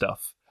cinema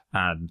stuff.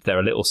 And there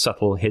are little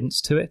subtle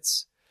hints to it.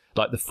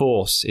 Like the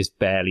Force is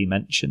barely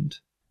mentioned,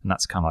 and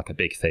that's kind of like a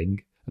big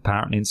thing,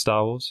 apparently, in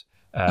Star Wars.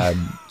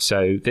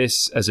 So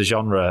this, as a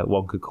genre,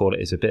 one could call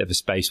it, is a bit of a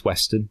space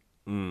western.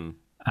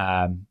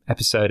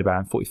 Episode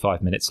around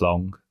 45 minutes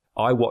long.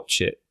 I watch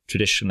it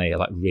traditionally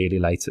like really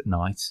late at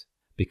night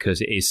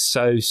because it is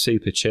so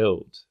super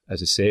chilled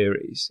as a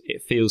series.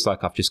 It feels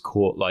like I've just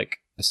caught like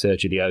a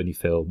Sergio Leone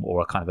film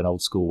or a kind of an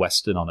old school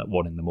western on at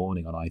 1 a.m.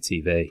 on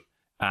ITV.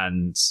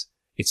 And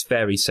it's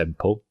very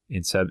simple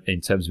in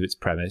terms of its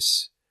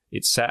premise.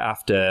 It's set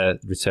after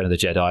Return of the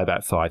Jedi,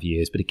 about 5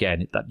 years, but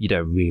again, you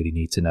don't really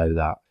need to know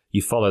that.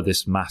 You follow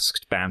this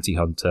masked bounty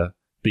hunter,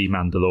 the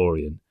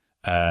Mandalorian,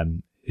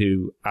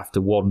 who,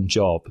 after one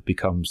job,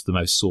 becomes the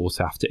most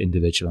sought-after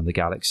individual in the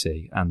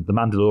galaxy. And the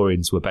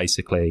Mandalorians were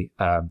basically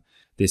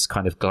this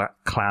kind of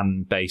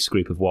clan-based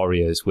group of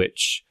warriors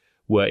which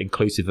were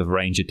inclusive of a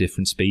range of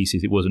different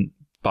species. It wasn't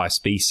by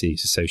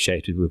species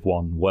associated with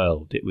one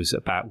world. It was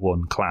about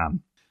one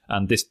clan.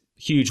 And this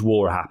huge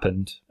war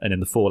happened, and in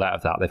the fallout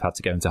of that, they've had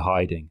to go into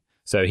hiding.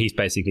 So he's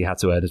basically had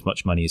to earn as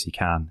much money as he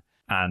can.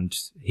 And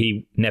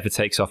he never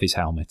takes off his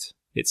helmet.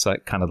 It's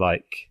like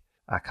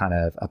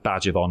a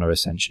badge of honor,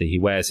 essentially. He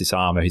wears this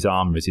armor. His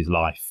armor is his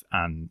life.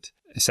 And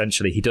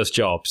essentially he does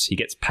jobs. He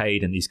gets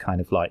paid in these kind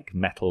of like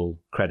metal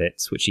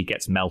credits, which he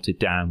gets melted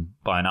down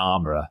by an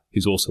armorer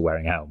who's also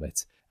wearing a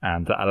helmet.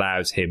 And that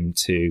allows him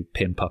to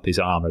pimp up his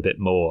armor a bit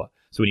more.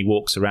 So when he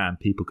walks around,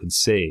 people can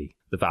see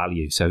the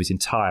value. So his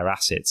entire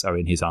assets are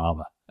in his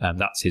armor.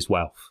 That's his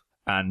wealth.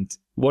 And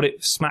what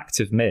it smacked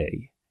of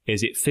me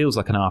is it feels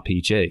like an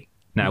RPG.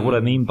 Now, what I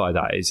mean by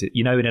that is,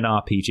 in an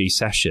RPG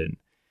session,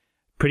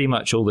 pretty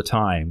much all the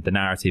time, the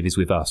narrative is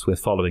with us. We're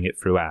following it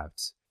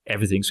throughout.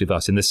 Everything's with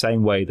us. In the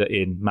same way that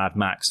in Mad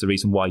Max, the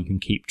reason why you can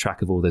keep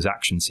track of all those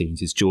action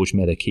scenes is George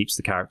Miller keeps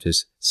the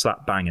characters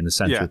slap bang in the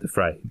center of the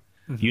frame.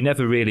 Mm-hmm. You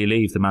never really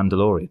leave the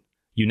Mandalorian.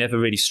 You never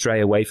really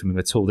stray away from him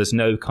at all. There's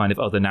no kind of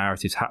other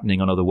narratives happening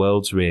on other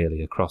worlds,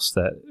 really, across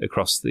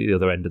the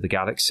other end of the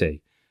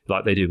galaxy,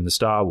 like they do in the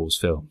Star Wars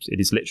films. It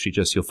is literally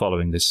just you're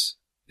following this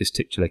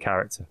titular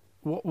character.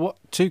 What?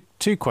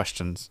 Two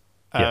questions.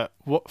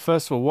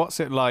 First of all, what's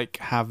it like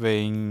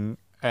having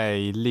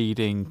a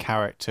leading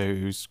character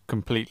who's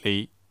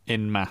completely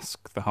in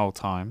mask the whole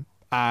time?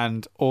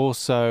 And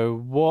also,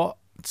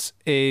 what's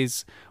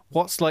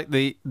like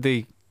the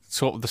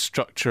sort of the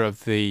structure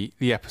of the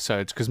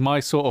episodes? Because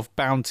my sort of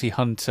bounty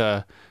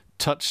hunter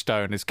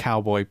touchstone is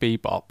Cowboy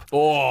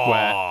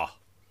Bebop,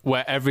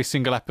 where every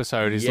single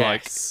episode is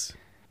like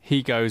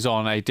he goes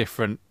on a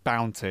different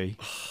bounty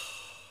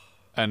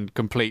and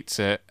completes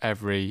it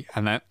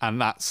and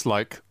that's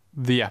like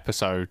the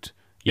episode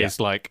is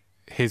like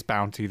his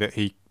bounty that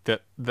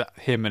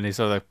him and his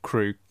other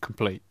crew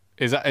complete.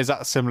 Is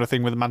that a similar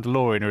thing with The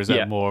Mandalorian, or is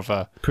that more of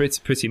a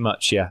pretty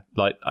much? Yeah,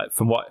 like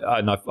from what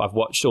I've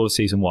watched all of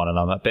season 1, and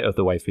I'm a bit of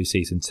the way through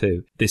season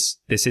 2. This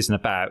isn't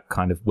about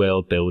kind of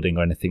world building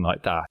or anything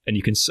like that.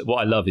 And what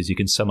I love is you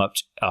can sum up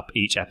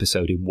each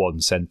episode in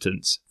one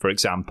sentence. For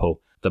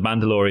example, the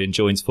Mandalorian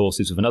joins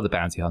forces with another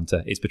bounty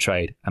hunter, is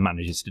betrayed, and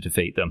manages to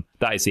defeat them.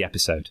 That is the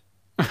episode.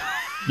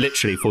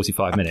 Literally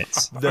 45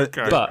 minutes.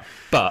 Okay.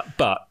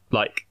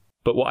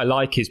 But what I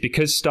like is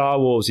because Star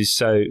Wars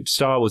is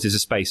a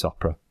space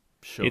opera.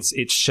 Sure.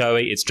 It's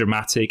showy, it's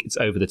dramatic, it's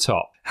over the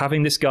top.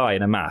 Having this guy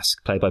in a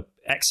mask, played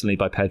excellently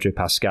by Pedro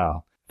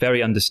Pascal,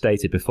 very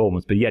understated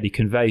performance, but yet he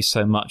conveys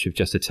so much with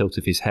just a tilt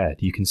of his head.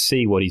 You can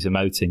see what he's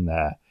emoting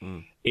there.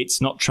 It's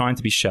not trying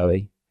to be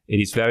showy. It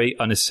is very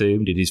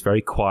unassuming. It is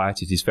very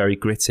quiet. It is very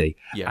gritty.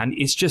 Yeah. And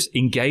it's just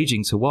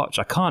engaging to watch.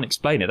 I can't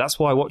explain it. That's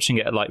why watching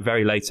it at like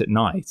very late at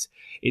night,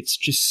 it's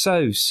just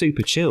so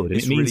super chilled. And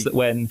it means really that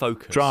when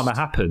drama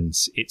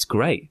happens, it's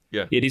great.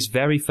 Yeah. It is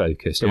very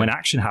focused. And when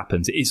action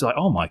happens, it is like,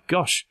 oh my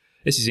gosh,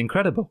 this is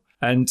incredible.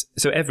 And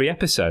so every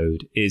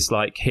episode is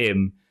like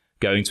him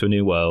going to a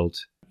new world.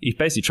 He's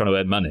basically trying to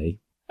earn money.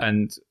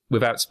 And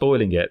without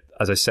spoiling it,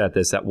 as I said,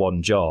 there's that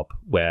one job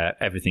where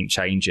everything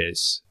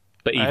changes.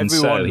 But even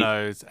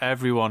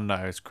everyone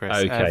knows, Chris.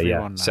 Okay,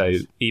 everyone knows. So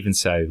even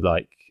so,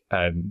 like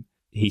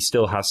he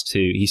still has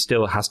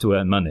to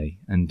earn money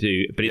and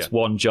do. But it's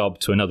one job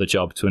to another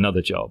job to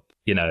another job.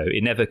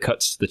 It never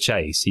cuts to the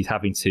chase. He's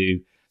having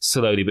to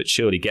slowly but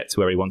surely get to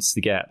where he wants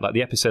to get. Like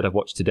the episode I've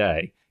watched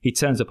today, he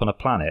turns up on a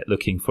planet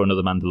looking for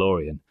another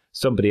Mandalorian.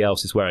 Somebody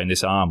else is wearing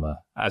this armor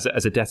as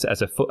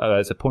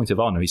a point of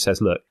honor. He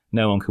says, "Look,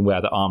 no one can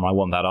wear that armor. I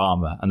want that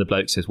armor." And the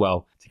bloke says,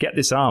 "Well, to get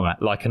this armor,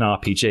 like an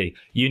RPG,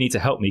 you need to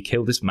help me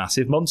kill this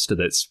massive monster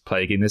that's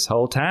plaguing this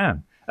whole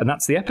town." And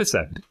that's the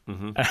episode.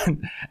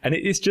 Mm-hmm. And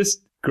it is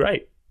just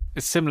great.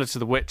 It's similar to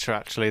The Witcher,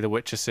 actually. The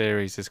Witcher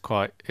series is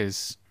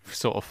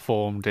sort of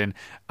formed in,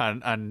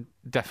 and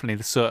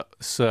definitely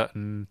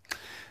certainly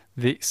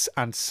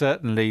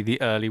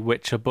the early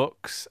Witcher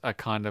books are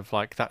kind of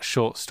like that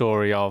short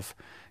story of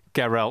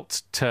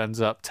Geralt turns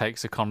up,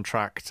 takes a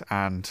contract,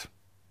 and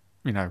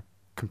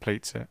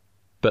completes it.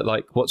 But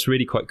like, what's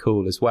really quite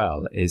cool as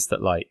well is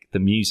that like the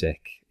music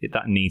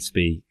that needs to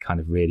be kind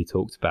of really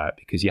talked about,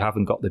 because you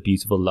haven't got the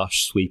beautiful,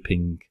 lush,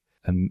 sweeping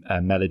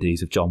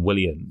melodies of John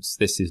Williams.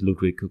 This is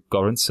Ludwig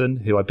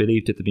Göransson, who I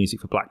believe did the music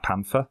for Black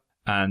Panther,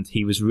 and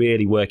he was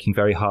really working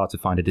very hard to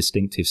find a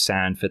distinctive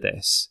sound for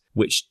this,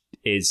 which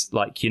is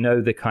like,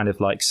 the kind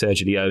of like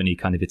Sergio Leone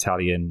kind of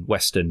Italian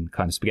Western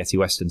kind of spaghetti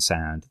Western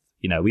sound.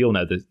 We all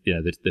know the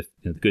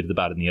good, the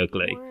bad, and the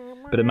ugly.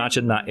 But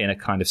imagine that in a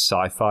kind of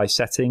sci-fi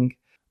setting.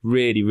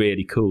 Really,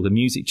 really cool. The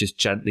music just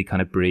gently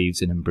kind of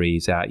breathes in and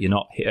breathes out. You're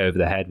not hit over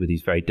the head with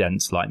these very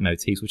dense light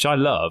motifs, which I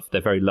love.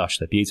 They're very lush,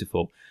 they're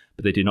beautiful,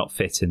 but they do not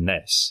fit in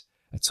this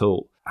at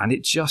all. And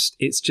it just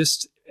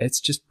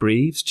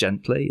breathes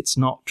gently. It's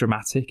not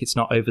dramatic. It's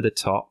not over the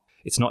top.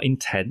 It's not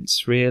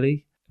intense,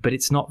 really, but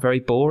it's not very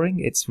boring.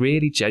 It's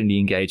really genuinely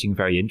engaging,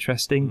 very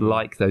interesting,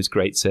 like those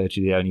great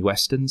Sergio Leone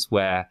Westerns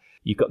where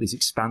you've got these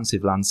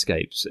expansive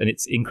landscapes. And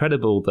it's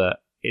incredible that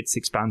it's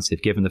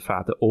expansive given the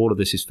fact that all of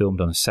this is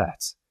filmed on a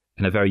set,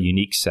 and a very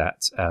unique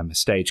set, a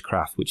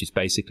stagecraft, which is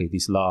basically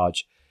these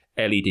large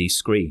LED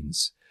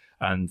screens.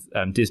 And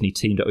Disney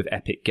teamed up with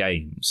Epic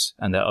Games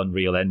and their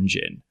Unreal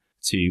Engine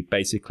to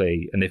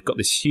basically, and they've got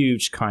this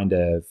huge kind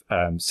of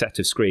set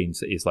of screens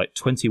that is like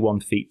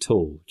 21 feet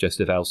tall, just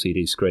of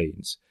LCD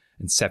screens,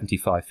 and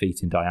 75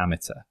 feet in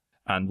diameter.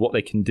 And what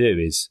they can do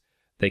is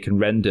they can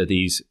render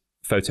these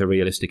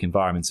photorealistic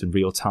environments in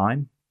real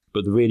time.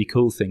 But the really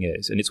cool thing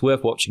is, and it's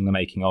worth watching the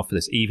making of for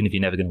this, even if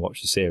you're never going to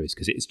watch the series,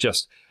 because it's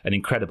just an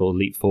incredible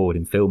leap forward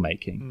in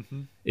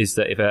filmmaking, is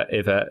that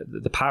if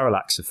the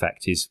parallax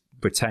effect is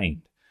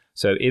retained.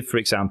 So if, for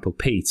example,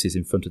 Pete is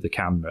in front of the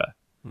camera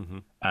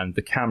and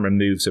the camera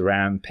moves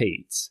around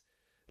Pete,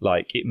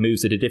 like it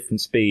moves at a different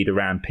speed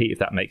around Pete, if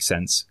that makes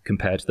sense,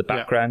 compared to the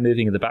background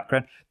moving in the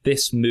background.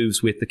 This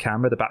moves with the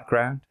camera, the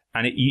background.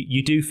 And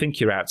you do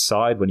think you're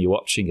outside when you're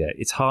watching it.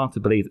 It's hard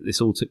to believe that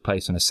this all took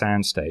place on a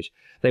soundstage.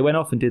 They went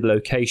off and did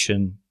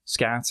location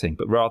scouting,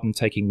 but rather than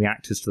taking the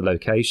actors to the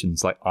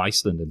locations like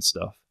Iceland and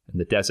stuff in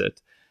the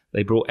desert,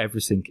 they brought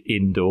everything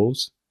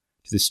indoors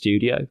to the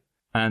studio.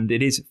 And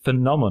it is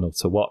phenomenal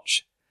to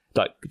watch,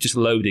 like just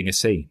loading a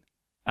scene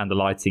and the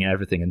lighting and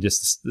everything, and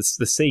just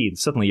the scene.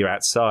 Suddenly you're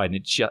outside, and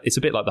it's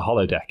a bit like the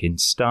holodeck in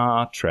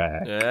Star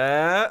Trek.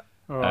 Yeah.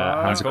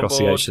 Hands across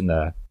the ocean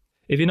there.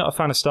 If you're not a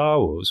fan of Star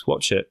Wars,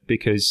 watch it,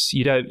 because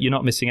you're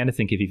not missing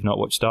anything if you've not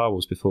watched Star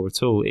Wars before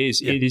at all.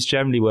 It is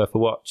generally worth a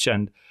watch,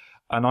 and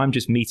I'm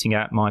just meting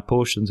out my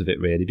portions of it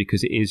really,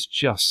 because it is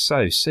just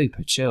so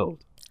super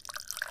chilled.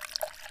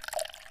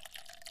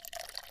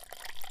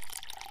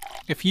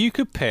 If you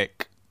could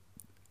pick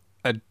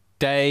a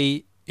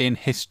day in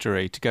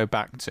history to go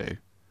back to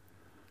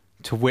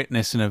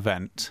witness an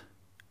event,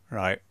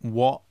 right,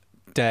 what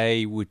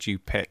day would you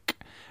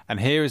pick? And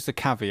here is the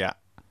caveat.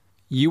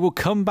 You will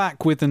come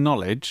back with the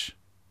knowledge,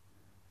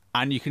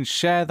 and you can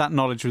share that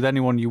knowledge with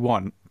anyone you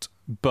want,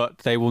 but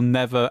they will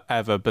never,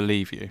 ever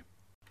believe you.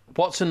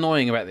 What's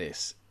annoying about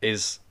this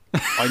is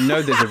I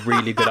know there's a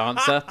really good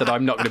answer that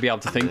I'm not going to be able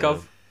to think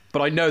of,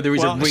 but I know there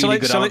is a really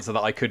good answer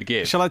that I could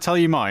give. Shall I tell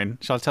you mine?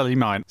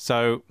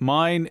 So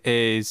mine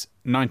is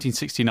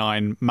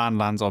 1969, man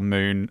lands on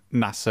moon,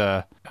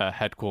 NASA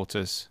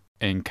headquarters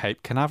in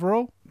Cape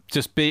Canaveral.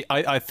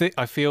 I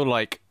feel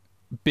like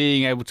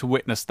being able to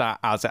witness that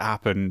as it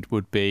happened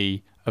would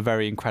be a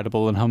very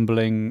incredible and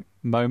humbling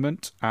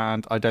moment.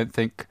 And I don't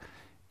think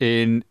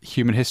in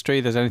human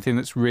history there's anything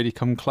that's really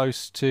come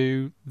close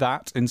to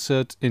that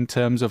in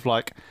terms of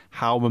like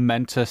how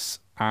momentous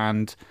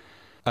and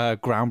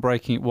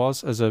groundbreaking it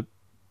was as a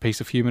piece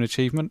of human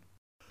achievement.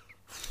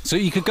 So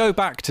you could go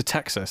back to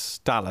Texas,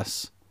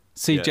 Dallas,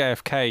 see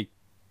JFK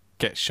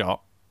get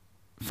shot,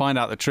 find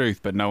out the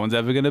truth, but no one's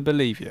ever going to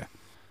believe you.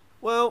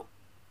 Well,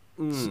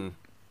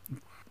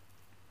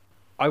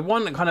 I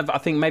want I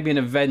think maybe an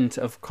event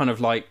of kind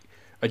of like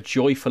a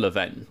joyful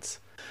event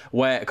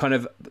where kind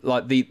of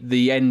like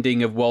the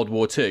ending of World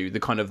War II, the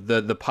kind of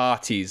the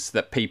parties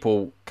that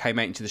people came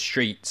out into the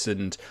streets,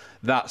 and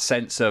that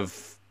sense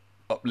of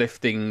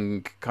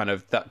uplifting, kind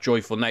of that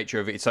joyful nature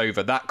of it's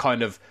over, that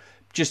kind of,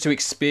 just to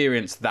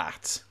experience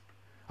that,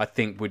 I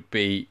think would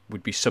be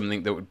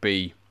something that would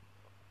be,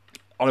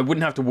 I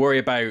wouldn't have to worry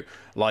about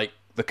like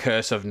the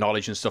curse of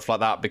knowledge and stuff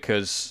like that,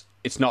 because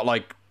it's not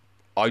like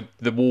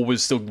the war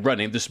was still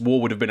running. This war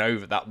would have been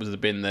over. That would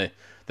have been the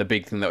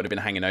big thing that would have been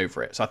hanging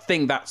over it. So I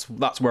think that's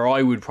where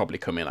I would probably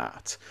come in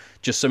at.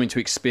 Just something to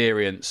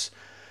experience,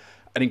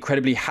 an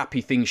incredibly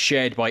happy thing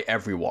shared by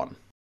everyone.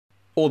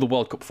 Or the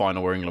World Cup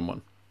final where England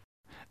won.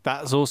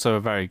 That's also a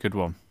very good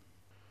one.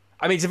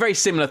 I mean, it's a very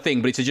similar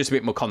thing, but it's just a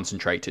bit more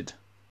concentrated.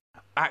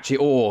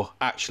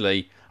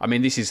 Actually, I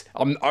mean, this is...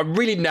 I'm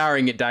really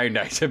narrowing it down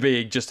now to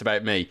being just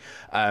about me.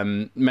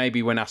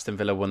 Maybe when Aston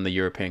Villa won the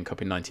European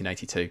Cup in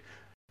 1982.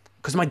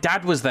 Because my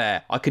dad was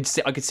there. I could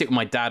sit with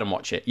my dad and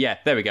watch it. Yeah,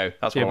 there we go.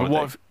 That's what I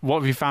want to do.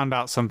 What if you found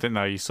out something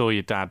though? You saw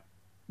your dad,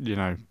 you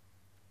know,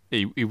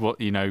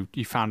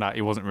 you found out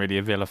he wasn't really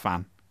a Villa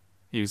fan.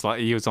 He was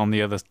on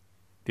the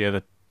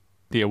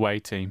away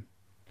team.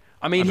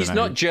 I mean, he's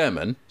not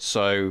German,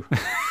 so.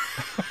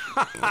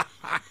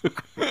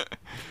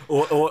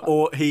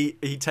 or he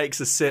takes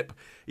a sip.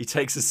 He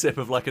takes a sip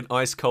of like an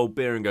ice cold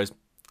beer and goes,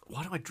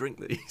 "Why do I drink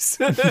these?"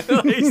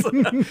 he's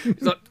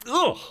like,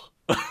 "Ugh."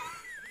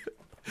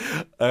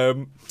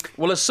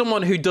 Well, as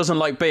someone who doesn't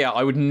like beer,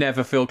 I would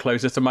never feel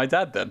closer to my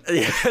dad then.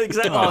 Yeah,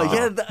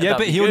 exactly.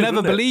 But he'll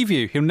never believe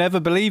you. Hell never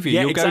believe you.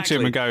 Yeah, You'll exactly. go to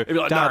him and go, He'll be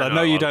like, "Dad, no, I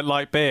know you don't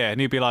like beer,"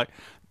 and he'll be like,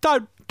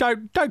 "Don't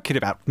kid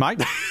about,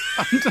 mate."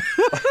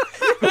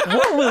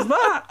 What was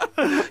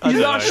that? He's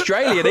not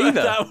Australian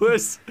either. That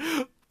was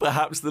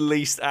perhaps the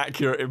least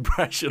accurate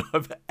impression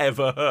I've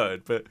ever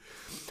heard. But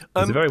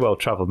he's a very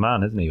well-travelled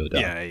man, isn't he, your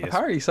dad? Yeah, he is.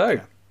 Apparently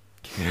so.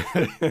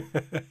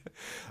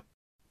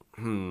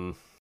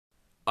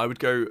 I would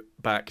go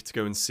back to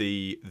go and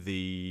see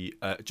the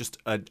just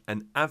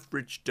an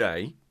average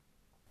day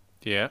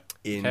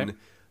in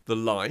the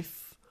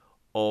life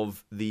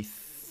of the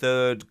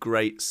third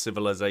great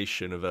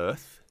civilization of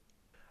Earth,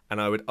 and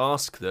I would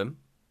ask them,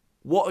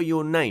 what are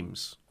your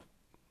names?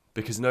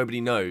 Because nobody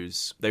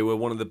knows. They were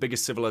one of the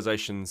biggest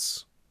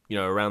civilizations,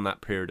 around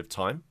that period of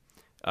time.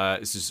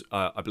 This is,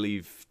 I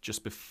believe,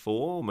 just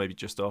before, or maybe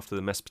just after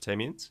the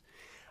Mesopotamians.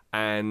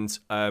 And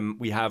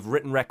we have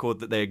written record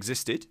that they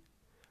existed,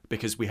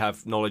 because we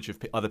have knowledge of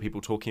other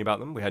people talking about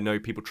them. We know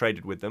people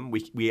traded with them.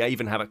 We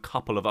even have a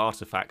couple of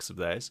artifacts of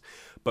theirs,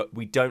 but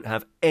we don't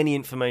have any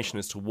information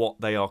as to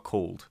what they are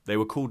called. They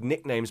were called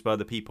nicknames by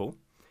other people,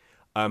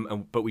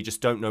 but we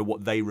just don't know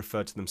what they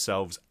refer to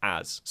themselves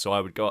as. So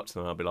I would go up to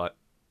them and I'd be like,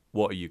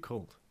 what are you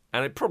called?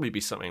 And it'd probably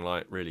be something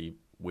like really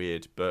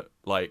weird, but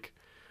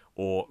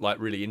or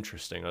really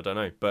interesting. I don't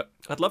know. But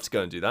I'd love to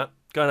go and do that.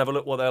 Go and have a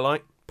look what they're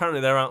like.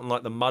 Apparently they're out in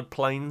like the mud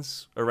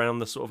plains around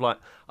the sort of like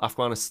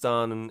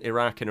Afghanistan and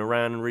Iraq and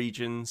Iran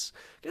regions.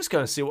 Just go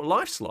and see what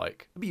life's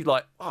like. It'd be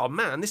like, oh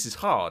man, this is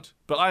hard.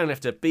 But I only have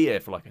to be here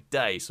for like a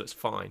day, so it's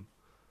fine.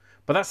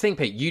 But that's the thing,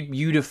 Pete.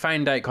 You'd have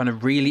found out kind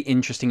of really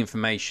interesting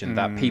information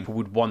that people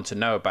would want to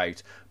know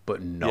about,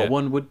 but no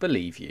one would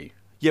believe you.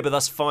 Yeah, but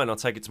that's fine. I'll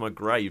take it to my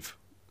grave.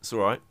 It's all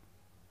right.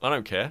 I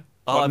don't care.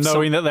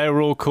 Knowing that they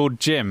were all called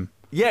Jim.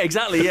 Yeah,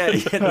 exactly. Yeah,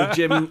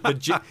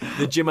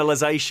 the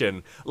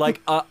gymalization.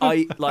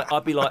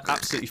 I'd be like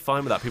absolutely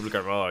fine with that. People would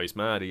go, "Oh, he's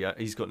mad.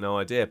 He's got no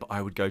idea." But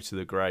I would go to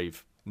the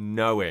grave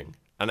knowing,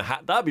 and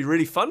that'd be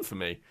really fun for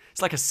me.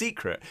 It's like a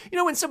secret.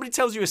 When somebody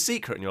tells you a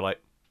secret, and you're like,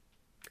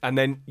 and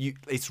then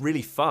it's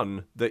really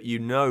fun that you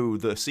know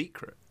the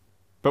secret.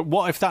 But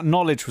what if that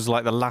knowledge was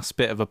like the last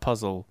bit of a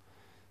puzzle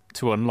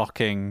to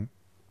unlocking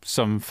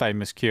some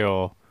famous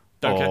cure?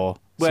 Okay. Or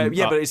but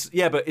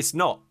it's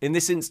not. In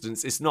this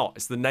instance, it's not.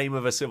 It's the name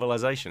of a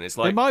civilization. It's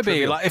like it might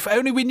trivial. be like if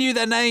only we knew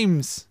their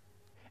names.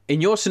 In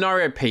your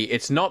scenario, Pete,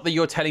 it's not that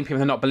you're telling people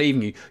they're not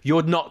believing you.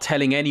 You're not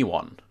telling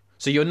anyone.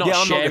 So you're not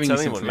sharing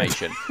this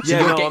information. So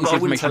you're getting this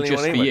information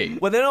just for you.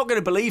 Well, they're not going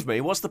to believe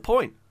me. What's the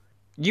point?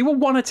 You will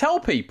want to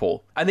tell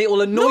people, and it will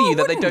annoy you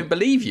that they don't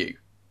believe you.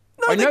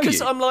 No, I know because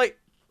you. I'm like,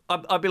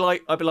 I'd be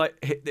like,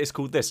 it's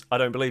called this. I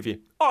don't believe you.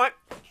 All right.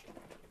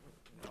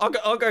 I'll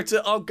go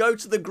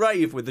to the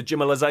grave with the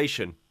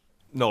gymalization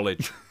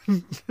knowledge.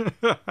 I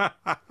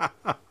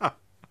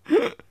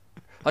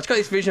just got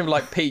this vision of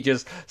like Pete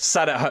just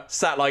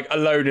sat like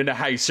alone in a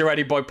house,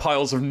 surrounded by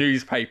piles of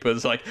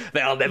newspapers. Like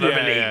they'll never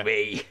believe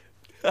me.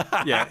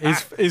 Yeah,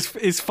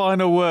 his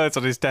final words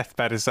on his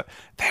deathbed is that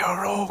they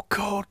were all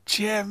called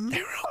Jim.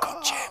 They were all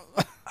called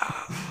Jim.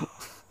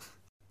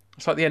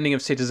 It's like the ending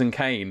of Citizen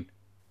Kane.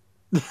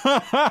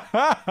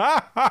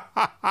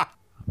 I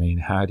mean,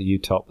 how do you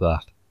top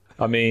that?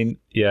 I mean,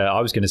 yeah, I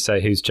was going to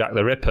say who's Jack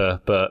the Ripper,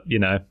 but,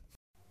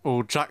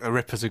 Oh, Jack the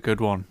Ripper's a good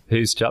one.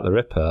 Who's Jack the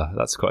Ripper?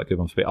 That's quite a good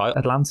one for me.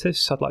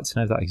 Atlantis, I'd like to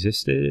know if that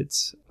existed.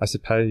 I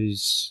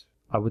suppose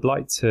I would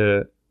like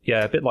to,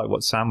 a bit like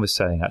what Sam was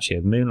saying,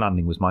 actually. Moon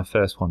landing was my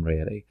first one,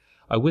 really.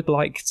 I would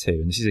like to,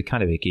 and this is a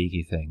kind of a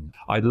geeky thing,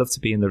 I'd love to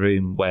be in the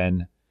room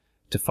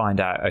to find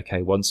out,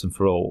 okay, once and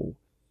for all,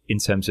 in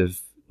terms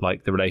of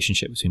like the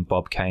relationship between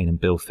Bob Kane and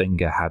Bill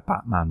Finger, how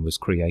Batman was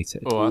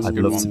created. Oh, that's I'd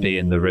love to be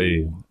in the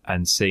room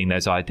and seeing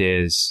those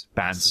ideas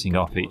bouncing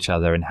off each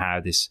other, and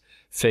how this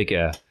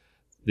figure,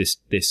 this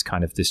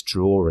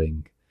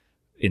drawing,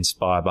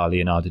 inspired by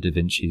Leonardo da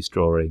Vinci's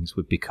drawings,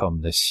 would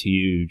become this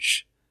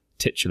huge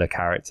titular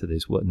character that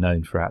is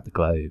known throughout the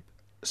globe.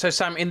 So,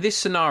 Sam, in this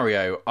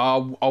scenario,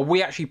 are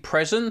we actually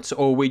present,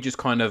 or are we just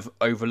kind of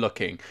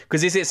overlooking?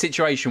 Because is it a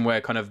situation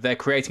where kind of they're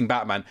creating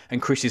Batman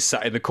and Chris is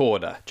sat in the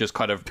corner, just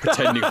kind of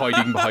pretending,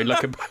 hiding behind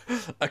like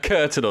a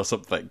curtain or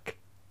something?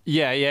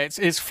 Yeah,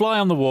 it's fly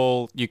on the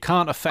wall. You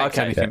can't affect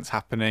anything that's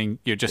happening.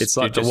 It's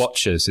like the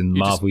Watchers in the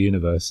Marvel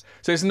Universe.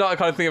 So it's not a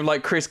kind of thing of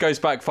like Chris goes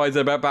back, finds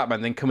out about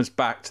Batman, then comes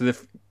back to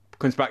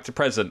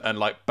present, and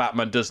like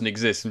Batman doesn't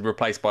exist and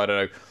replaced by, I don't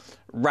know,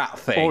 rat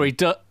thing.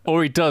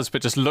 Or he does,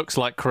 but just looks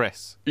like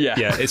Chris. Yeah.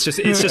 Yeah, it's just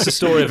a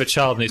story of a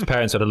child and his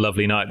parents had a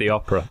lovely night at the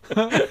opera.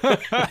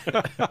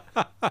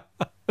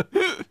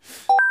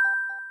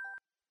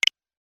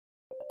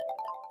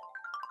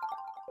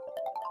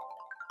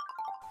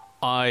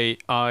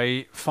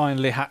 I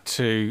finally had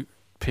to,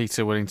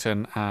 Peter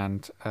Willington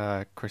and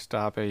Chris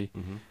Darby,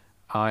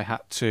 I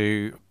had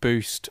to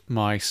boost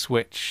my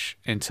Switch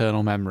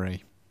internal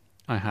memory.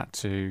 I had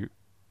to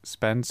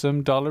spend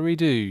some dollary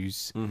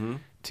dues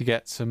to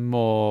get some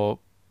more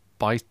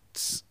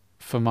bytes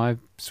for my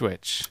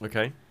Switch.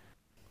 Okay.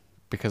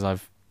 Because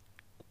I've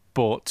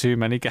bought too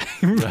many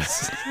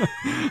games.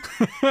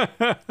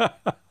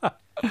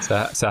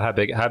 So how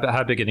big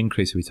an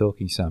increase are we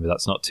talking, Sammy?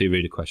 That's not too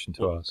rude a question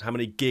to ask. How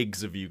many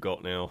gigs have you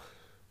got now?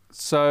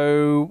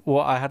 So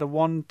I had a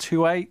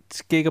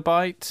 128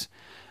 gigabyte,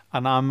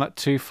 and I'm at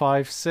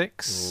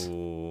 256.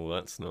 Oh,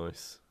 that's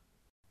nice.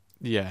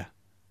 Yeah.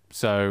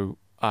 So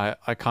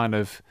I kind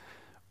of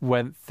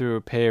went through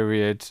a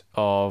period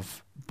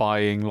of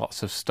buying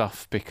lots of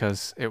stuff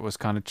because it was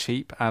kind of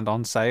cheap and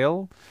on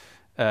sale.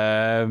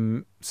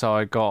 So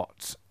I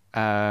got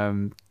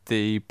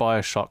the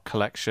BioShock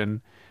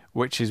collection,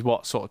 which is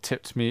what sort of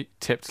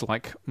tipped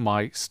like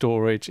my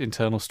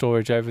internal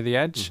storage over the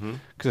edge.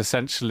 Because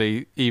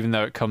essentially, even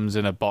though it comes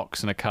in a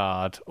box and a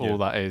card, all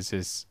that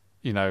is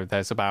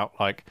there's about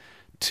like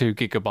 2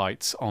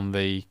 gigabytes on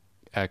the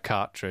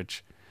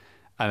cartridge,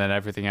 and then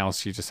everything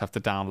else you just have to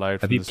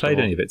download. Have you played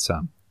any of it,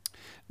 Sam?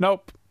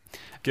 Nope.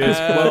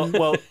 Good.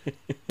 Well,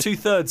 two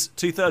thirds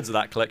of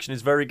that collection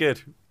is very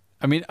good.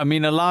 I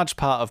mean, a large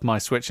part of my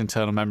Switch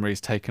internal memory is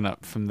taken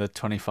up from the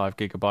 25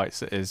 gigabytes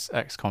that is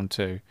XCOM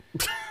 2.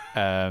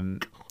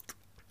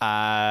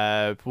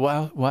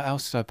 What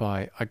else did I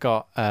buy?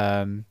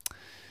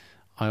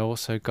 I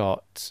also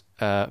got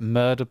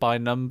Murder by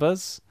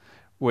Numbers,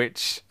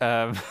 which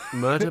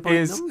Murder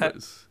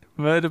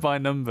by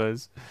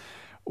Numbers,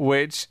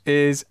 which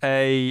is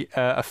a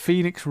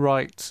Phoenix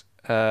Wright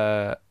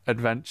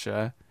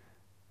adventure,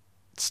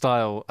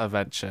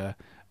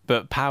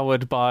 but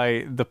powered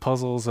by the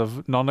puzzles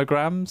of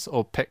nonograms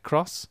or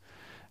Picross.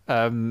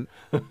 Oh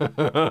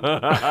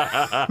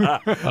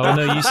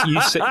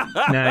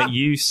no!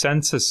 You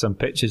sent us some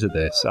pictures of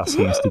this,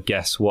 asking us to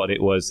guess what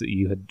it was that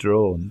you had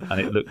drawn,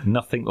 and it looked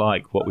nothing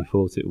like what we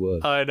thought it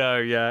was. I know,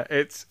 yeah,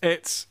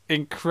 it's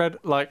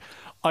incredible. Like,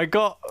 I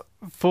got,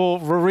 for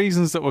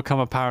reasons that will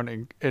come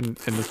apparent in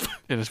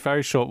a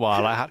very short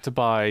while, I had to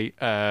buy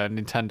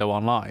Nintendo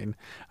Online,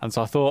 and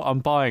so I thought, I'm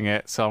buying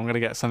it, so I'm going to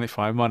get something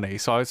for my money.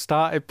 So I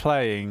started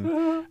playing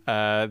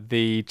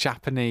the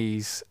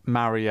Japanese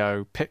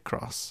Mario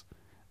Picross,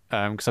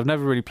 because I've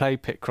never really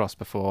played Picross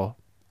before,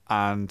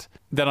 and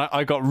then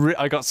I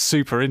got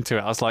super into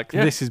it. I was like,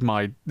 this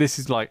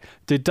is like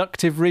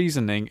deductive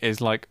reasoning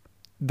is like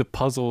the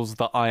puzzles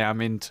that I am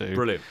into.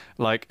 Brilliant.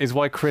 Like, is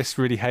why Chris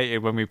really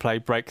hated when we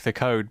played Break the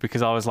Code,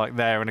 because I was like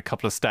there in a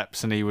couple of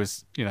steps and he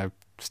was,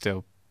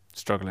 still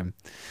struggling.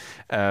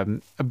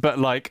 But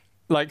like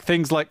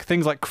things like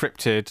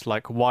Cryptid,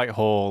 like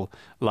Whitehall,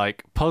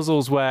 like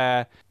puzzles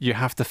where you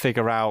have to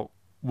figure out,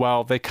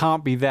 well, they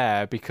can't be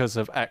there because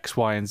of X,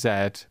 Y, and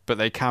Z, but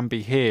they can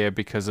be here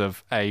because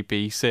of A,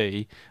 B,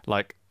 C.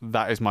 Like,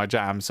 that is my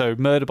jam. So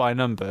Murder by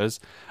Numbers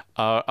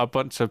are a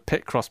bunch of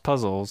Picross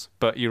puzzles,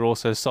 but you're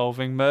also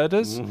solving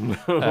murders.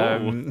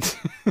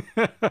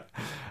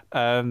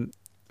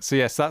 So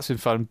yes, that's been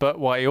fun. But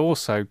what I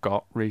also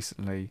got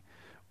recently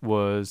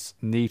was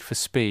Need for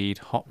Speed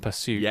Hot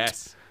Pursuit.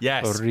 Yes.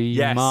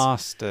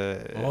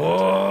 Remastered.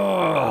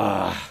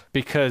 Oh.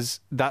 Because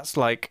that's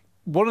like,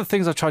 one of the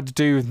things I've tried to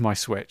do with my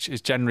Switch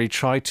is generally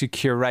try to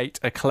curate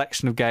a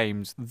collection of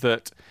games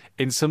that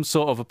in some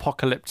sort of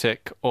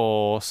apocalyptic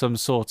or some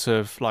sort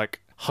of like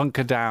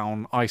hunker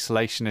down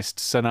isolationist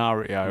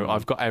scenario,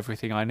 I've got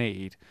everything I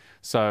need.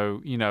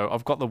 So,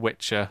 I've got The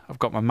Witcher, I've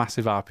got my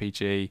massive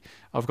RPG,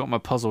 I've got my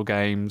puzzle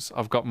games,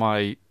 I've got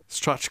my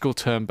strategical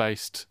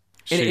turn-based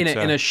shooter.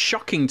 In a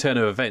shocking turn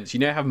of events,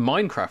 you have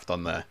Minecraft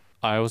on there.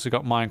 I also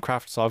got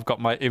Minecraft, so I've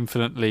got my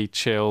infinitely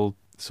chill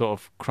sort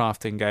of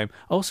crafting game.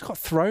 I also got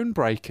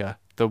Thronebreaker,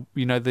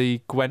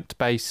 the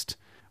Gwent-based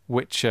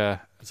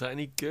Witcher. Is that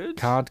any good?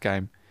 Card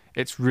game.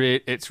 It's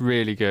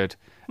really good.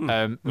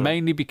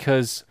 Mainly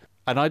because,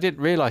 and I didn't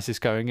realise this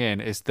going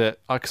in, is that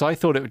because I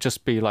thought it would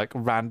just be like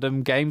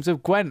random games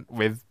of Gwent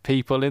with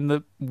people in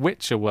the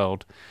Witcher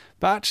world,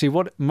 but actually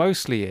what it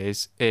mostly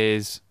is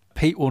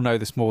Pete will know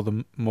this more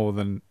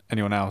than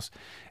anyone else.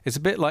 It's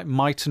a bit like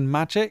Might and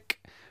Magic,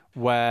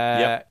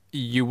 where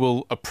you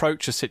will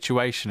approach a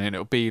situation and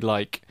it'll be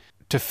like,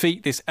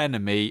 defeat this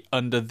enemy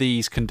under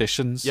these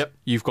conditions.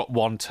 You've got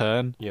one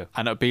turn.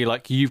 And it'll be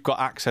like, you've got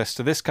access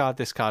to this card,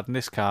 and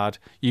this card.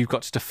 You've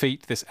got to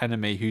defeat this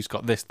enemy who's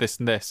got this,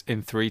 and this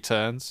in 3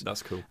 turns.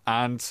 That's cool.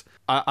 And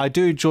I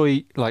do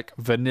enjoy like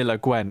vanilla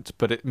Gwent,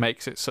 but it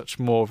makes it such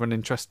more of an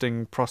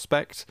interesting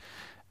prospect.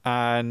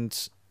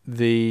 And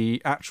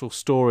the actual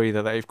story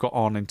that they've got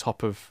on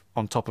top of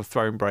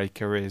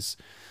Thronebreaker is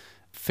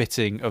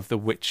fitting of the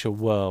Witcher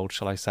world,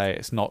 shall I say.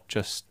 It's not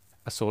just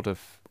a sort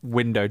of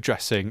window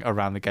dressing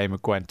around the game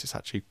of Gwent. It's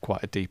actually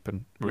quite a deep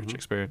and rich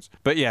experience.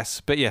 But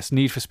yes,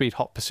 Need for Speed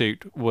Hot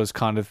Pursuit was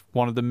kind of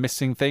one of the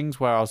missing things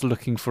where I was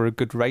looking for a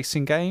good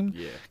racing game.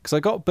 Yeah. Because I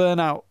got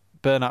Burnout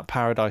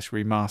Paradise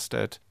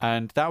Remastered,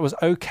 and that was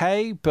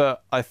okay,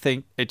 but I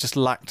think it just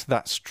lacked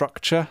that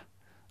structure.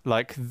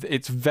 Like,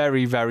 it's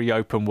very, very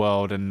open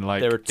world, and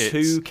like there are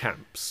two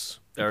camps.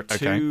 There are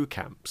two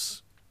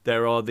camps.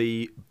 There are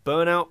the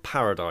Burnout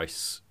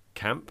Paradise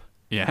camp.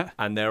 Yeah.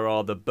 And there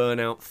are the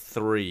Burnout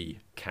 3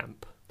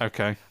 camp.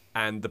 Okay.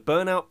 And the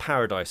Burnout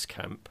Paradise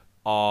camp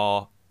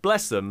are,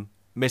 bless them,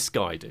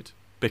 misguided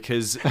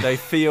because they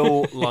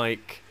feel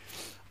like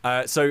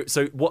so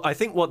what I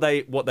think what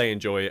they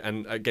enjoy,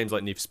 and games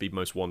like Need for Speed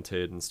Most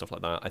Wanted and stuff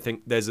like that, I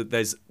think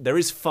there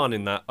is fun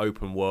in that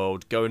open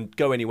world.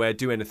 Go anywhere,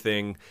 do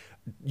anything,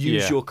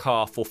 use your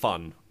car for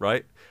fun,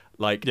 right?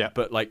 Like,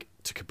 but like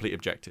to complete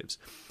objectives.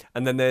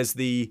 And then there's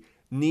the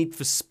Need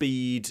for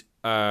Speed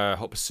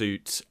Hot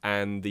Pursuit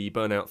and the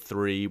Burnout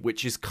 3,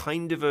 which is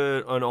kind of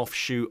an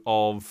offshoot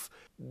of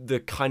the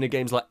kind of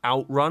games like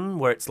Outrun,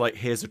 where it's like,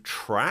 here's a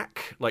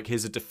track, like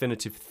here's a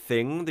definitive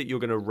thing that you're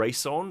going to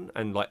race on,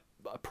 and like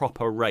a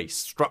proper race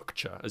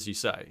structure, as you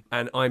say.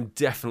 And I'm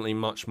definitely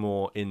much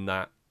more in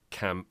that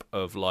camp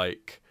of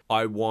like,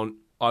 I want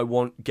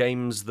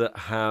games that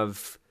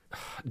have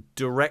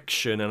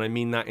direction, and I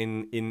mean that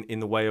in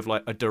the way of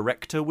like a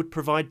director would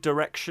provide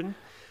direction.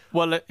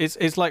 Well,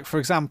 it's like, for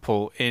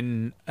example,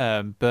 in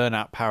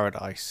Burnout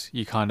Paradise,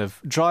 you kind of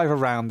drive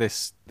around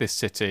this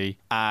city,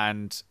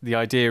 and the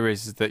idea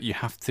is that you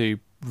have to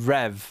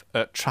rev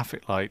at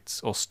traffic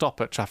lights or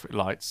stop at traffic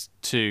lights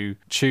to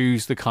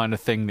choose the kind of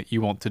thing that you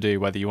want to do,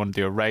 whether you want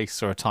to do a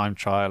race or a time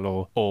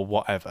trial or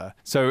whatever.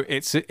 So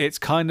it's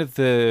kind of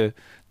the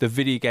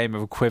video game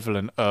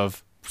equivalent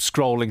of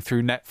scrolling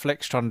through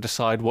Netflix trying to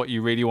decide what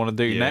you really want to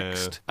do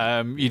next.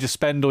 You just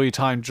spend all your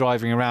time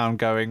driving around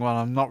going, well,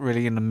 I'm not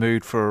really in the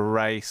mood for a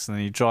race, and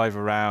then you drive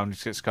around, you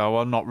just go,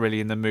 well, I'm not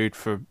really in the mood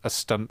for a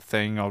stunt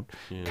thing, I'll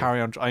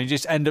carry on, and you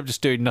just end up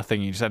just doing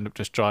nothing, you just end up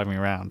just driving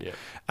around.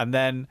 And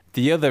then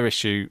the other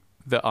issue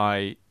that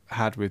I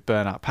had with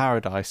Burnout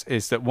Paradise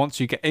is that once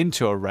you get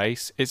into a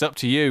race, it's up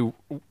to you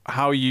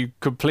how you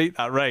complete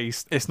that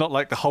race. It's not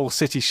like the whole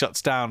city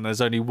shuts down, there's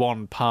only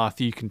one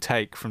path you can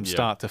take from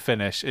start to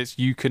finish. It's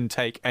you can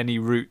take any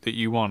route that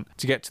you want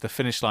to get to the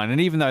finish line. And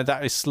even though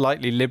that is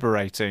slightly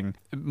liberating,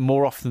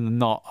 more often than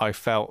not I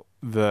felt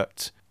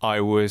that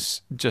I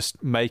was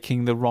just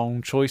making the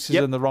wrong choices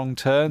and the wrong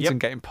turns and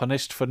getting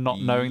punished for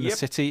not knowing the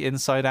city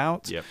inside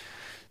out.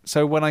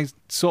 So when I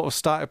sort of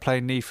started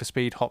playing Need for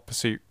Speed Hot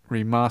Pursuit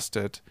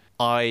Remastered,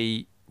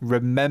 I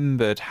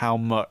remembered how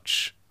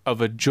much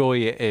of a joy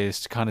it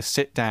is to kind of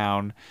sit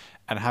down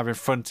and have in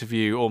front of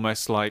you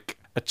almost like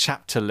a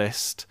chapter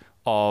list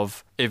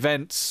of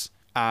events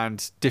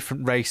and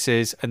different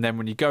races, and then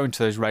when you go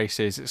into those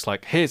races, it's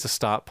like, here's a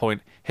start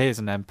point, here's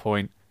an end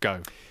point,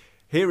 go.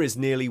 Here is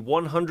nearly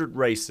 100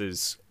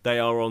 races. They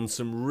are on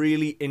some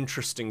really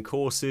interesting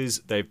courses.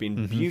 They've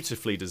been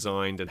beautifully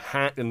designed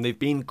and they've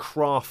been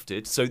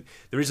crafted. So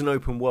there is an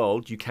open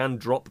world. You can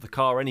drop the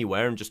car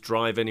anywhere and just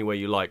drive anywhere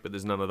you like, but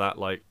there's none of that.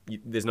 Like,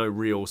 there's no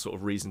real sort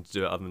of reason to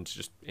do it other than to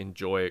just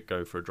enjoy it,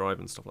 go for a drive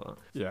and stuff like that.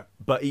 Yeah.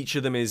 But each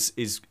of them is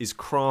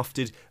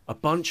crafted. A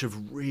bunch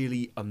of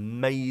really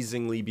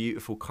amazingly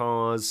beautiful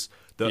cars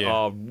that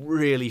are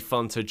really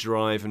fun to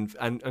drive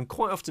and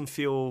quite often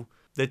feel...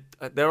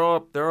 There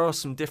are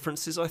some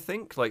differences, I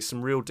think, like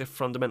some real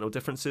fundamental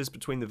differences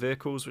between the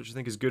vehicles, which I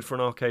think is good for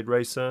an arcade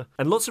racer.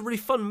 And lots of really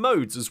fun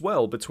modes as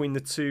well between the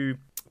two,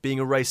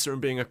 being a racer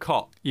and being a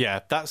cop.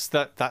 Yeah, that's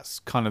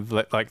kind of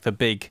like the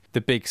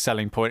big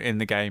selling point in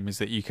the game, is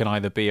that you can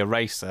either be a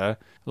racer,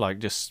 like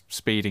just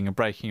speeding and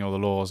breaking all the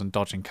laws and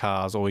dodging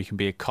cars, or you can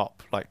be a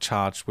cop, like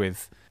charged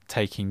with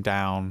taking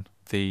down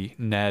the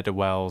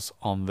ne'er-do-wells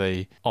on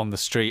the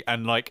street.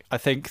 And like, I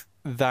think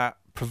that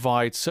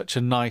provides such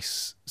a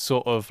nice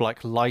sort of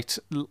like light,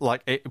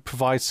 like it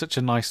provides such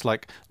a nice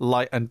like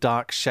light and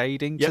dark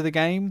shading to the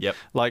game.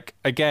 Like,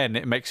 again,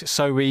 it makes it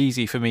so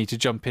easy for me to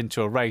jump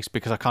into a race,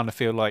 because I kind of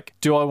feel like,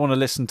 do I want to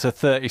listen to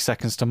 30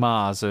 Seconds to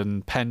Mars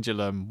and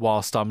Pendulum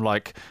whilst I'm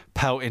like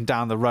pelting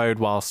down the road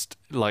whilst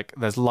like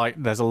there's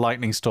a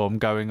lightning storm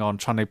going on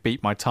trying to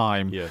beat my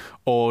time,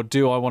 or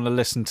do I want to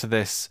listen to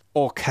this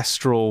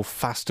orchestral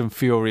Fast and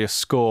Furious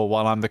score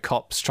while I'm the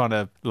cops trying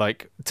to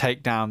like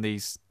take down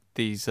these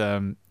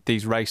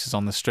racers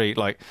on the street?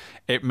 Like,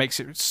 it makes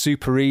it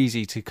super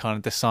easy to kind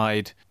of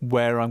decide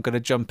where I'm going to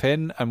jump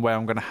in and where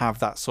I'm going to have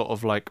that sort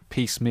of like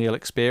piecemeal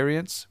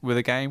experience with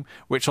a game,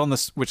 which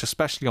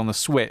especially on the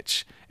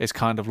Switch is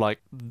kind of like,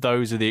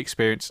 those are the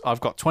experience.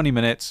 I've got 20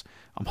 minutes,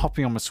 I'm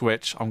hopping on my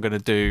Switch, I'm going to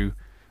do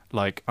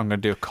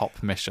a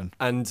cop mission.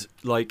 And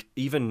like,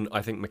 even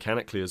I think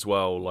mechanically as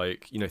well,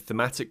 like, you know,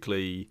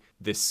 thematically,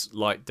 this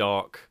light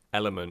dark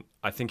element,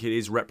 I think it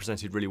is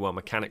represented really well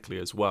mechanically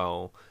as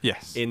well.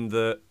 Yes. In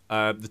the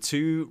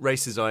two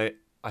races I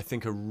I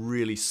think are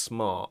really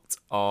smart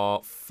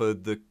are for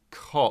the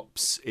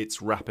cops,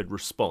 it's rapid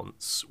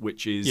response,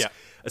 which is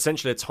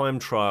essentially a time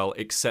trial,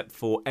 except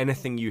for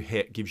anything you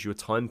hit gives you a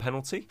time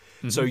penalty.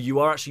 Mm-hmm. So you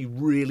are actually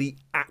really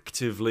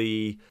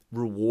actively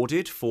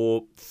rewarded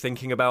for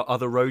thinking about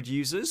other road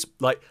users,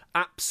 like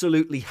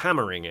absolutely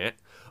hammering it,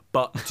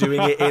 but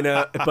doing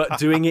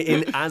it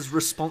in as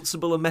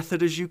responsible a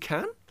method as you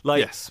can.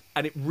 Like, yes.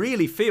 And it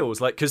really feels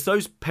like, because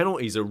those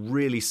penalties are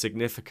really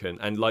significant,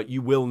 and like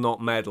you will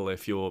not meddle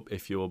if you're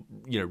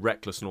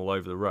reckless and all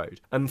over the road.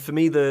 And for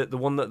me, the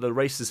one that the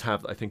racers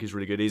have that I think is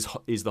really good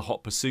is the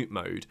hot pursuit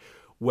mode,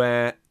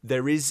 where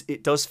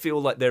it does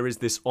feel like there is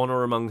this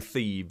honor among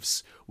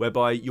thieves,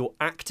 whereby you're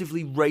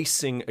actively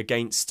racing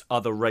against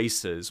other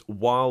racers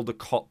while the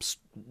cops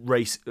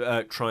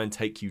try and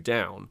take you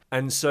down.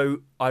 And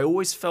so I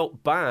always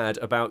felt bad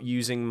about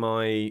using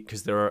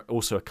because there are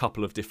also a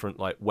couple of different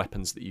like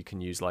weapons that you can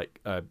use, like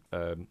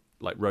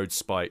road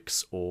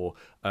spikes or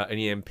an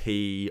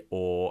EMP,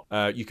 or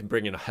you can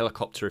bring in a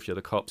helicopter if you're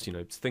the cops,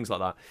 things like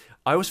that.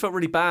 I always felt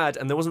really bad,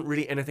 and there wasn't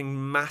really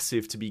anything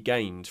massive to be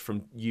gained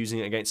from using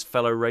it against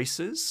fellow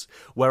racers.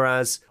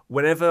 Whereas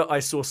whenever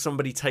I saw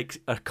somebody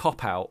take a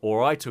cop out,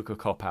 or I took a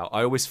cop out,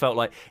 I always felt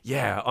like,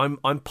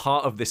 I'm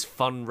part of this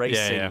fun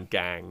racing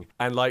gang,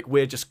 and like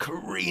we're just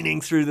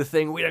careening through the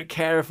thing. We don't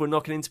care if we're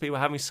knocking into people, we're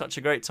having such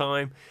a great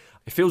time.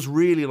 It feels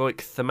really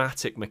like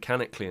thematic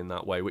mechanically in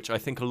that way, which I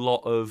think a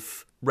lot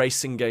of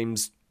racing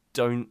games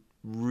don't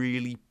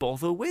really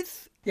bother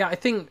with. Yeah,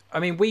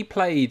 we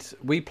played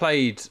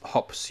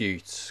Hot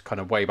Pursuit kind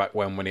of way back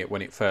when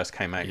it first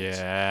came out.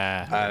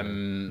 Yeah.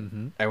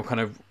 And we're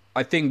kind of,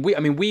 I think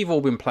we've all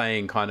been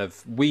playing kind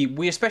of,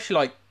 we especially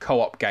like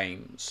co-op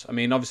games. I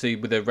mean, obviously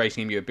with the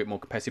racing game you're a bit more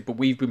competitive, but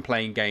we've been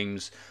playing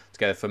games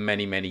together for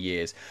many, many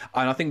years.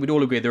 And I think we'd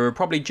all agree there are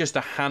probably just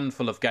a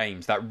handful of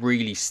games that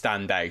really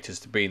stand out as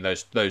to being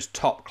those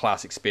top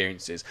class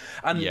experiences.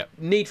 And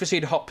Need for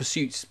Speed Hot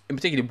Pursuits in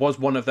particular was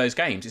one of those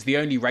games. It's the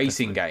only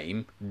racing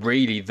game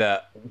really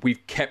that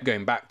we've kept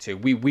going back to.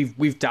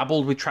 We've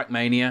dabbled with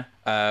Trackmania.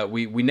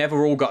 We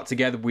never all got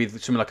together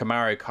with something like a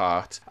Mario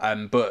Kart,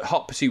 but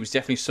Hot Pursuit was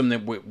definitely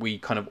something we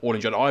kind of all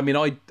enjoyed. I mean,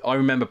 I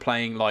remember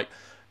playing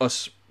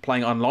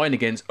playing online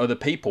against other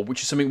people,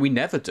 which is something we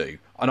never do.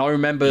 And I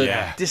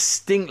remember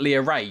distinctly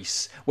a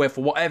race where,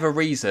 for whatever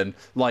reason,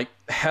 like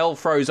hell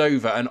froze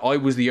over and I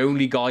was the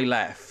only guy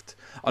left,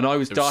 and I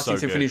was darting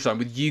to the finish line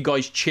with you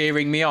guys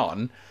cheering me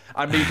on.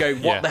 And me go,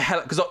 what the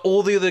hell? Because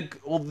all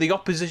the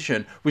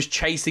opposition was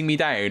chasing me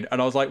down,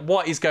 and I was like,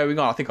 what is going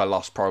on? I think I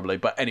lost probably,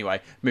 but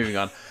anyway, moving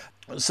on.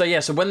 So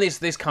when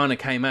this kind of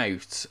came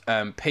out,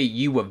 Pete,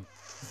 you were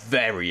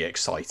very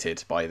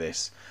excited by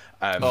this.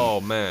 Oh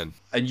man!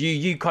 And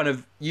you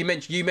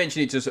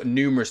mentioned it just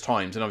numerous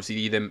times, and obviously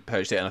you then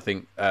purchased it. And I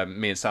think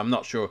me and Sam, I'm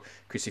not sure,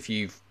 Chris, if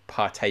you've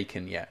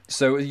partaken yet.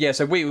 So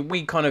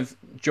we kind of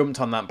jumped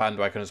on that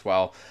bandwagon as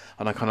well,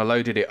 and I kind of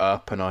loaded it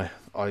up, and I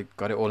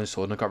got it all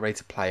installed, and I got ready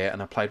to play it,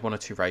 and I played 1 or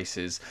 2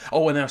 races.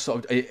 Oh, and then I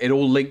sort of it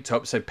all linked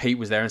up. So Pete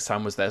was there and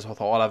Sam was there, so I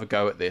thought I'll have a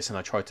go at this, and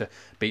I tried to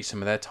beat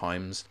some of their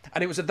times.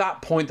 And it was at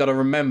that point that I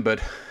remembered,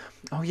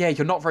 oh yeah,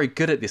 you're not very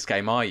good at this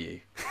game, are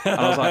you? And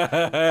I was like,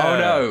 oh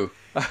no.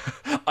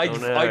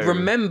 I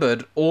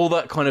remembered all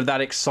that kind of that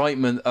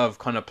excitement of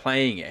kind of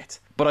playing it,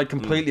 but I'd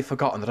completely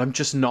forgotten that I'm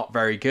just not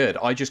very good.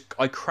 I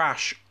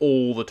crash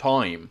all the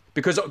time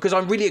because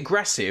I'm really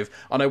aggressive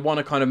and I want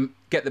to kind of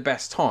get the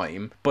best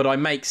time, but I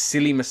make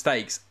silly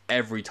mistakes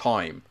every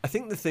time. I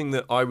think the thing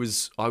that I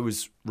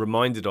was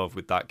reminded of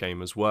with that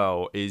game as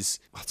well is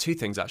 2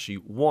 things actually.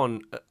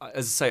 One,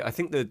 as I say, I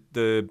think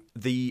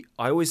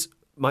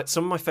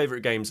some of my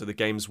favorite games are the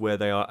games where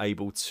they are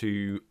able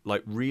to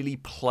like really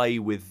play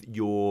with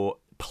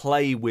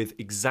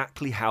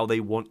exactly how they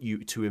want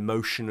you to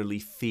emotionally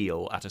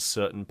feel at a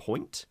certain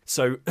point.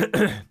 So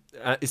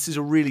this is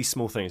a really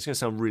small thing. It's going to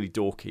sound really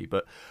dorky,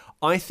 but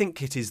I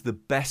think it is the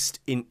best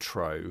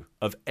intro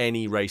of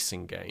any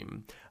racing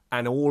game.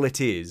 And all it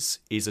is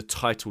a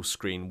title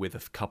screen with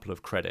a couple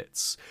of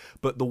credits.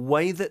 But the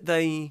way that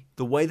they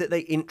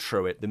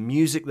intro it, the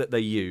music that they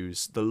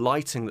use, the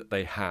lighting that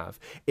they have,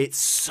 it's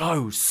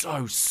so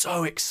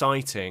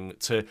exciting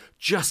to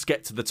just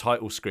get to the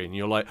title screen. And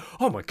you're like,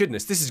 oh my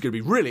goodness, this is going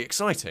to be really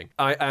exciting.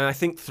 And I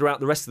think throughout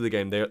the rest of the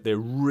game, they're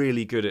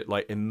really good at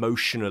like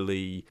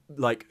emotionally,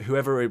 like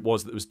whoever it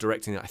was that was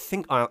directing it. I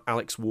think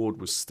Alex Ward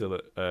was still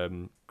at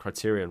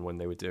Criterion when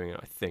they were doing it,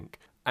 I think.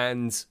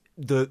 And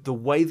the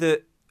way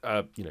that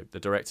the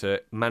director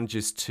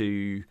manages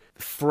to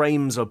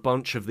frames a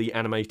bunch of the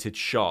animated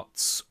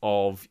shots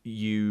of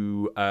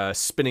you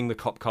spinning the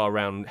cop car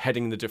around,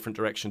 heading in the different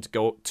direction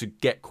to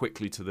get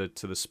quickly to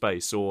the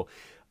space, or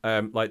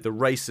like the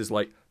racers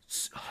like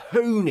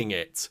honing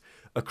it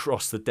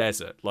across the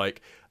desert,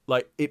 like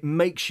it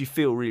makes you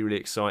feel really, really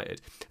excited.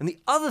 And the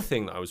other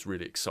thing that I was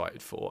really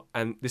excited for,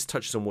 and this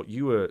touches on what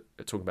you were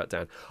talking about,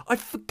 Dan,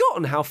 I'd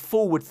forgotten how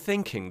forward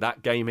thinking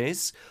that game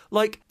is.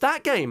 Like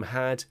that game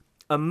had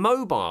a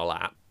mobile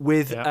app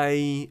with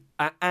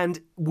and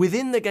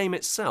within the game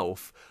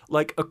itself,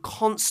 like a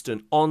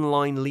constant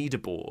online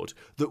leaderboard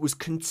that was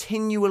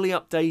continually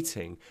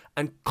updating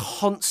and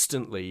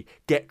constantly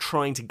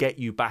trying to get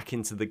you back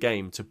into the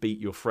game to beat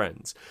your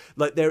friends.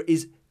 Like there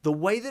is the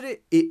way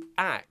that it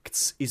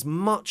acts is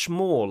much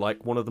more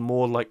like one of the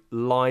more like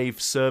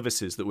live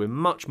services that we're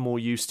much more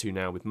used to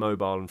now with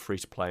mobile and free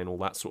to play and all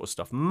that sort of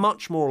stuff.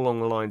 Much more along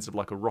the lines of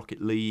like a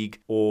Rocket League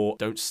or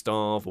Don't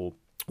Starve or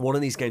one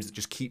of these games that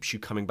just keeps you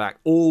coming back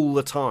all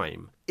the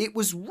time. It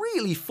was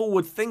really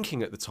forward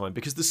thinking at the time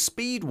because the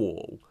speed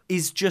wall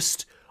is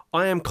just...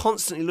 I am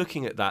constantly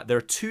looking at that. There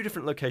are 2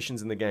 different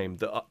locations in the game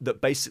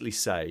that basically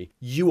say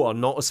you are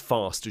not as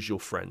fast as your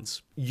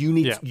friends. You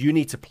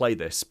need to play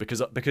this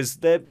because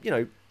they're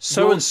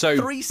so and so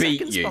 3 beat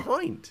seconds you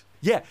behind.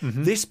 Yeah,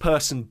 this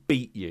person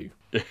beat you.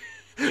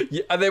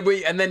 Yeah,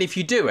 and then if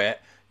you do it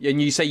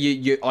and you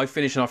say I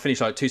finish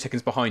like 2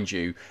 seconds behind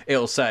you,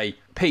 it'll say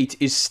Pete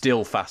is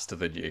still faster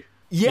than you.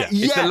 Yeah.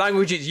 It's the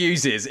language it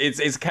uses. It's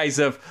a case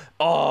of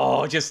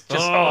get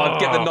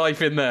the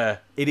knife in there.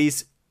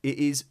 It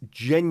is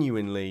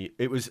genuinely.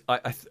 It was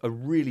a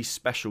really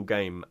special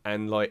game,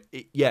 and like,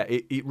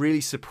 it really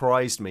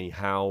surprised me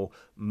how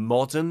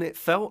modern it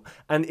felt.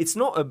 And it's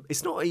not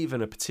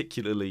even a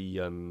particularly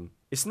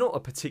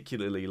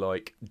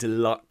like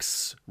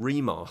deluxe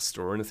remaster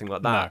or anything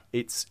like that. No.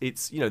 It's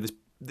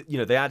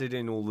they added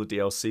in all the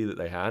DLC that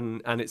they had,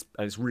 and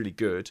it's really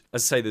good.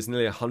 As I say, there's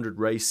nearly 100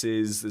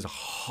 races. There's a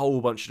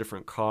whole bunch of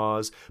different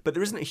cars, but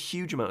there isn't a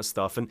huge amount of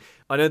stuff. And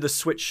I know the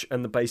Switch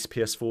and the base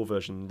PS4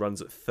 version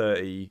runs at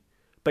 30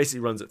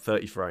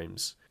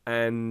 frames,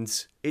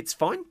 and it's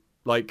fine.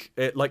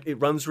 It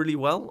runs really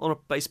well on a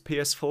base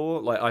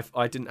PS4. Like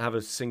I didn't have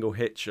a single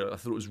hitch. I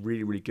thought it was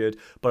really, really good.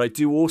 But I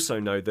do also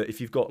know that if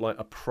you've got like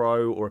a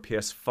Pro or a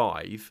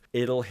PS5,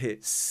 it'll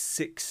hit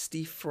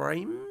 60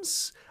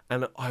 frames.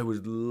 And I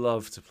would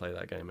love to play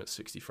that game at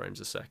 60 frames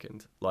a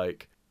second.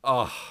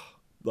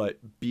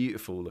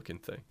 Beautiful looking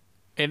thing.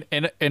 In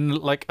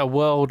like a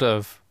world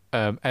of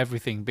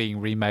everything being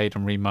remade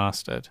and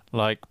remastered,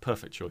 like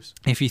perfect choice.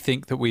 If you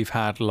think that we've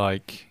had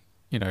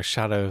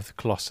Shadow of the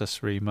Colossus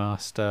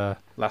remaster,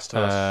 Last of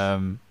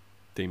Us,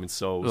 Demon's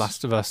Souls,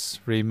 Last of Us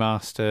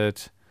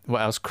remastered.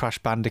 What else? Crash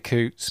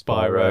Bandicoot,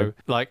 Spyro.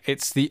 Like,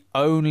 it's the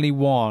only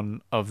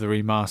one of the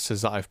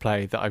remasters that I've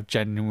played that I've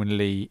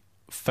genuinely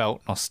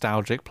felt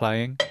nostalgic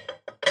playing.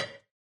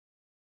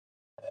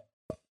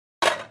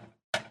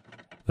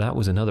 That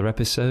was another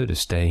episode of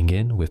Staying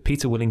In with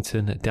Peter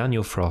Willington,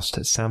 Daniel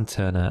Frost, Sam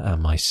Turner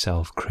and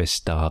myself, Chris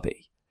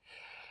Darby.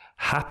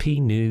 Happy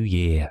New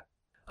Year.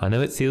 I know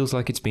it feels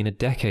like it's been a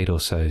decade or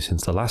so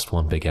since the last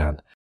one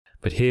began,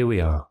 but here we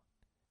are.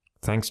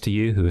 Thanks to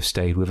you who have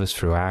stayed with us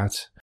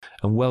throughout,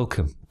 and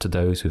welcome to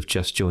those who have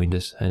just joined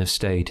us and have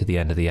stayed to the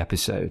end of the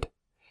episode.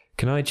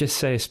 Can I just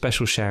say a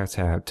special shout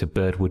out to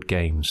Birdwood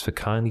Games for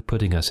kindly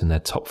putting us in their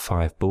top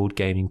 5 board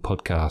gaming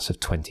podcasts of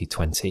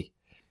 2020.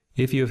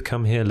 If you have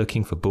come here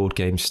looking for board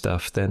game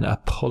stuff, then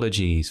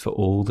apologies for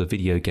all the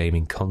video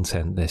gaming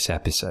content this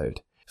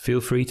episode. Feel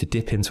free to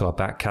dip into our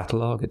back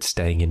catalogue at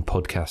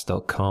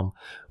stayinginpodcast.com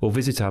or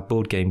visit our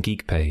Board Game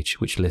Geek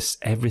page, which lists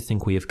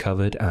everything we have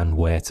covered and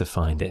where to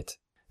find it.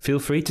 Feel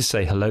free to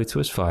say hello to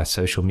us via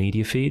social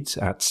media feeds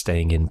at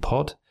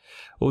stayinginpod,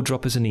 or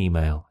drop us an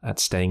email at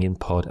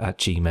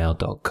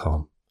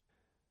stayinginpod@gmail.com.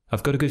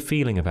 I've got a good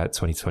feeling about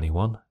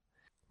 2021.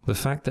 The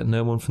fact that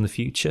no one from the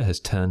future has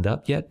turned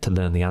up yet to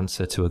learn the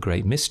answer to a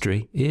great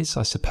mystery is,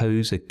 I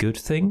suppose, a good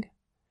thing.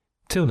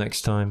 Till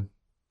next time,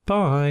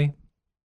 bye!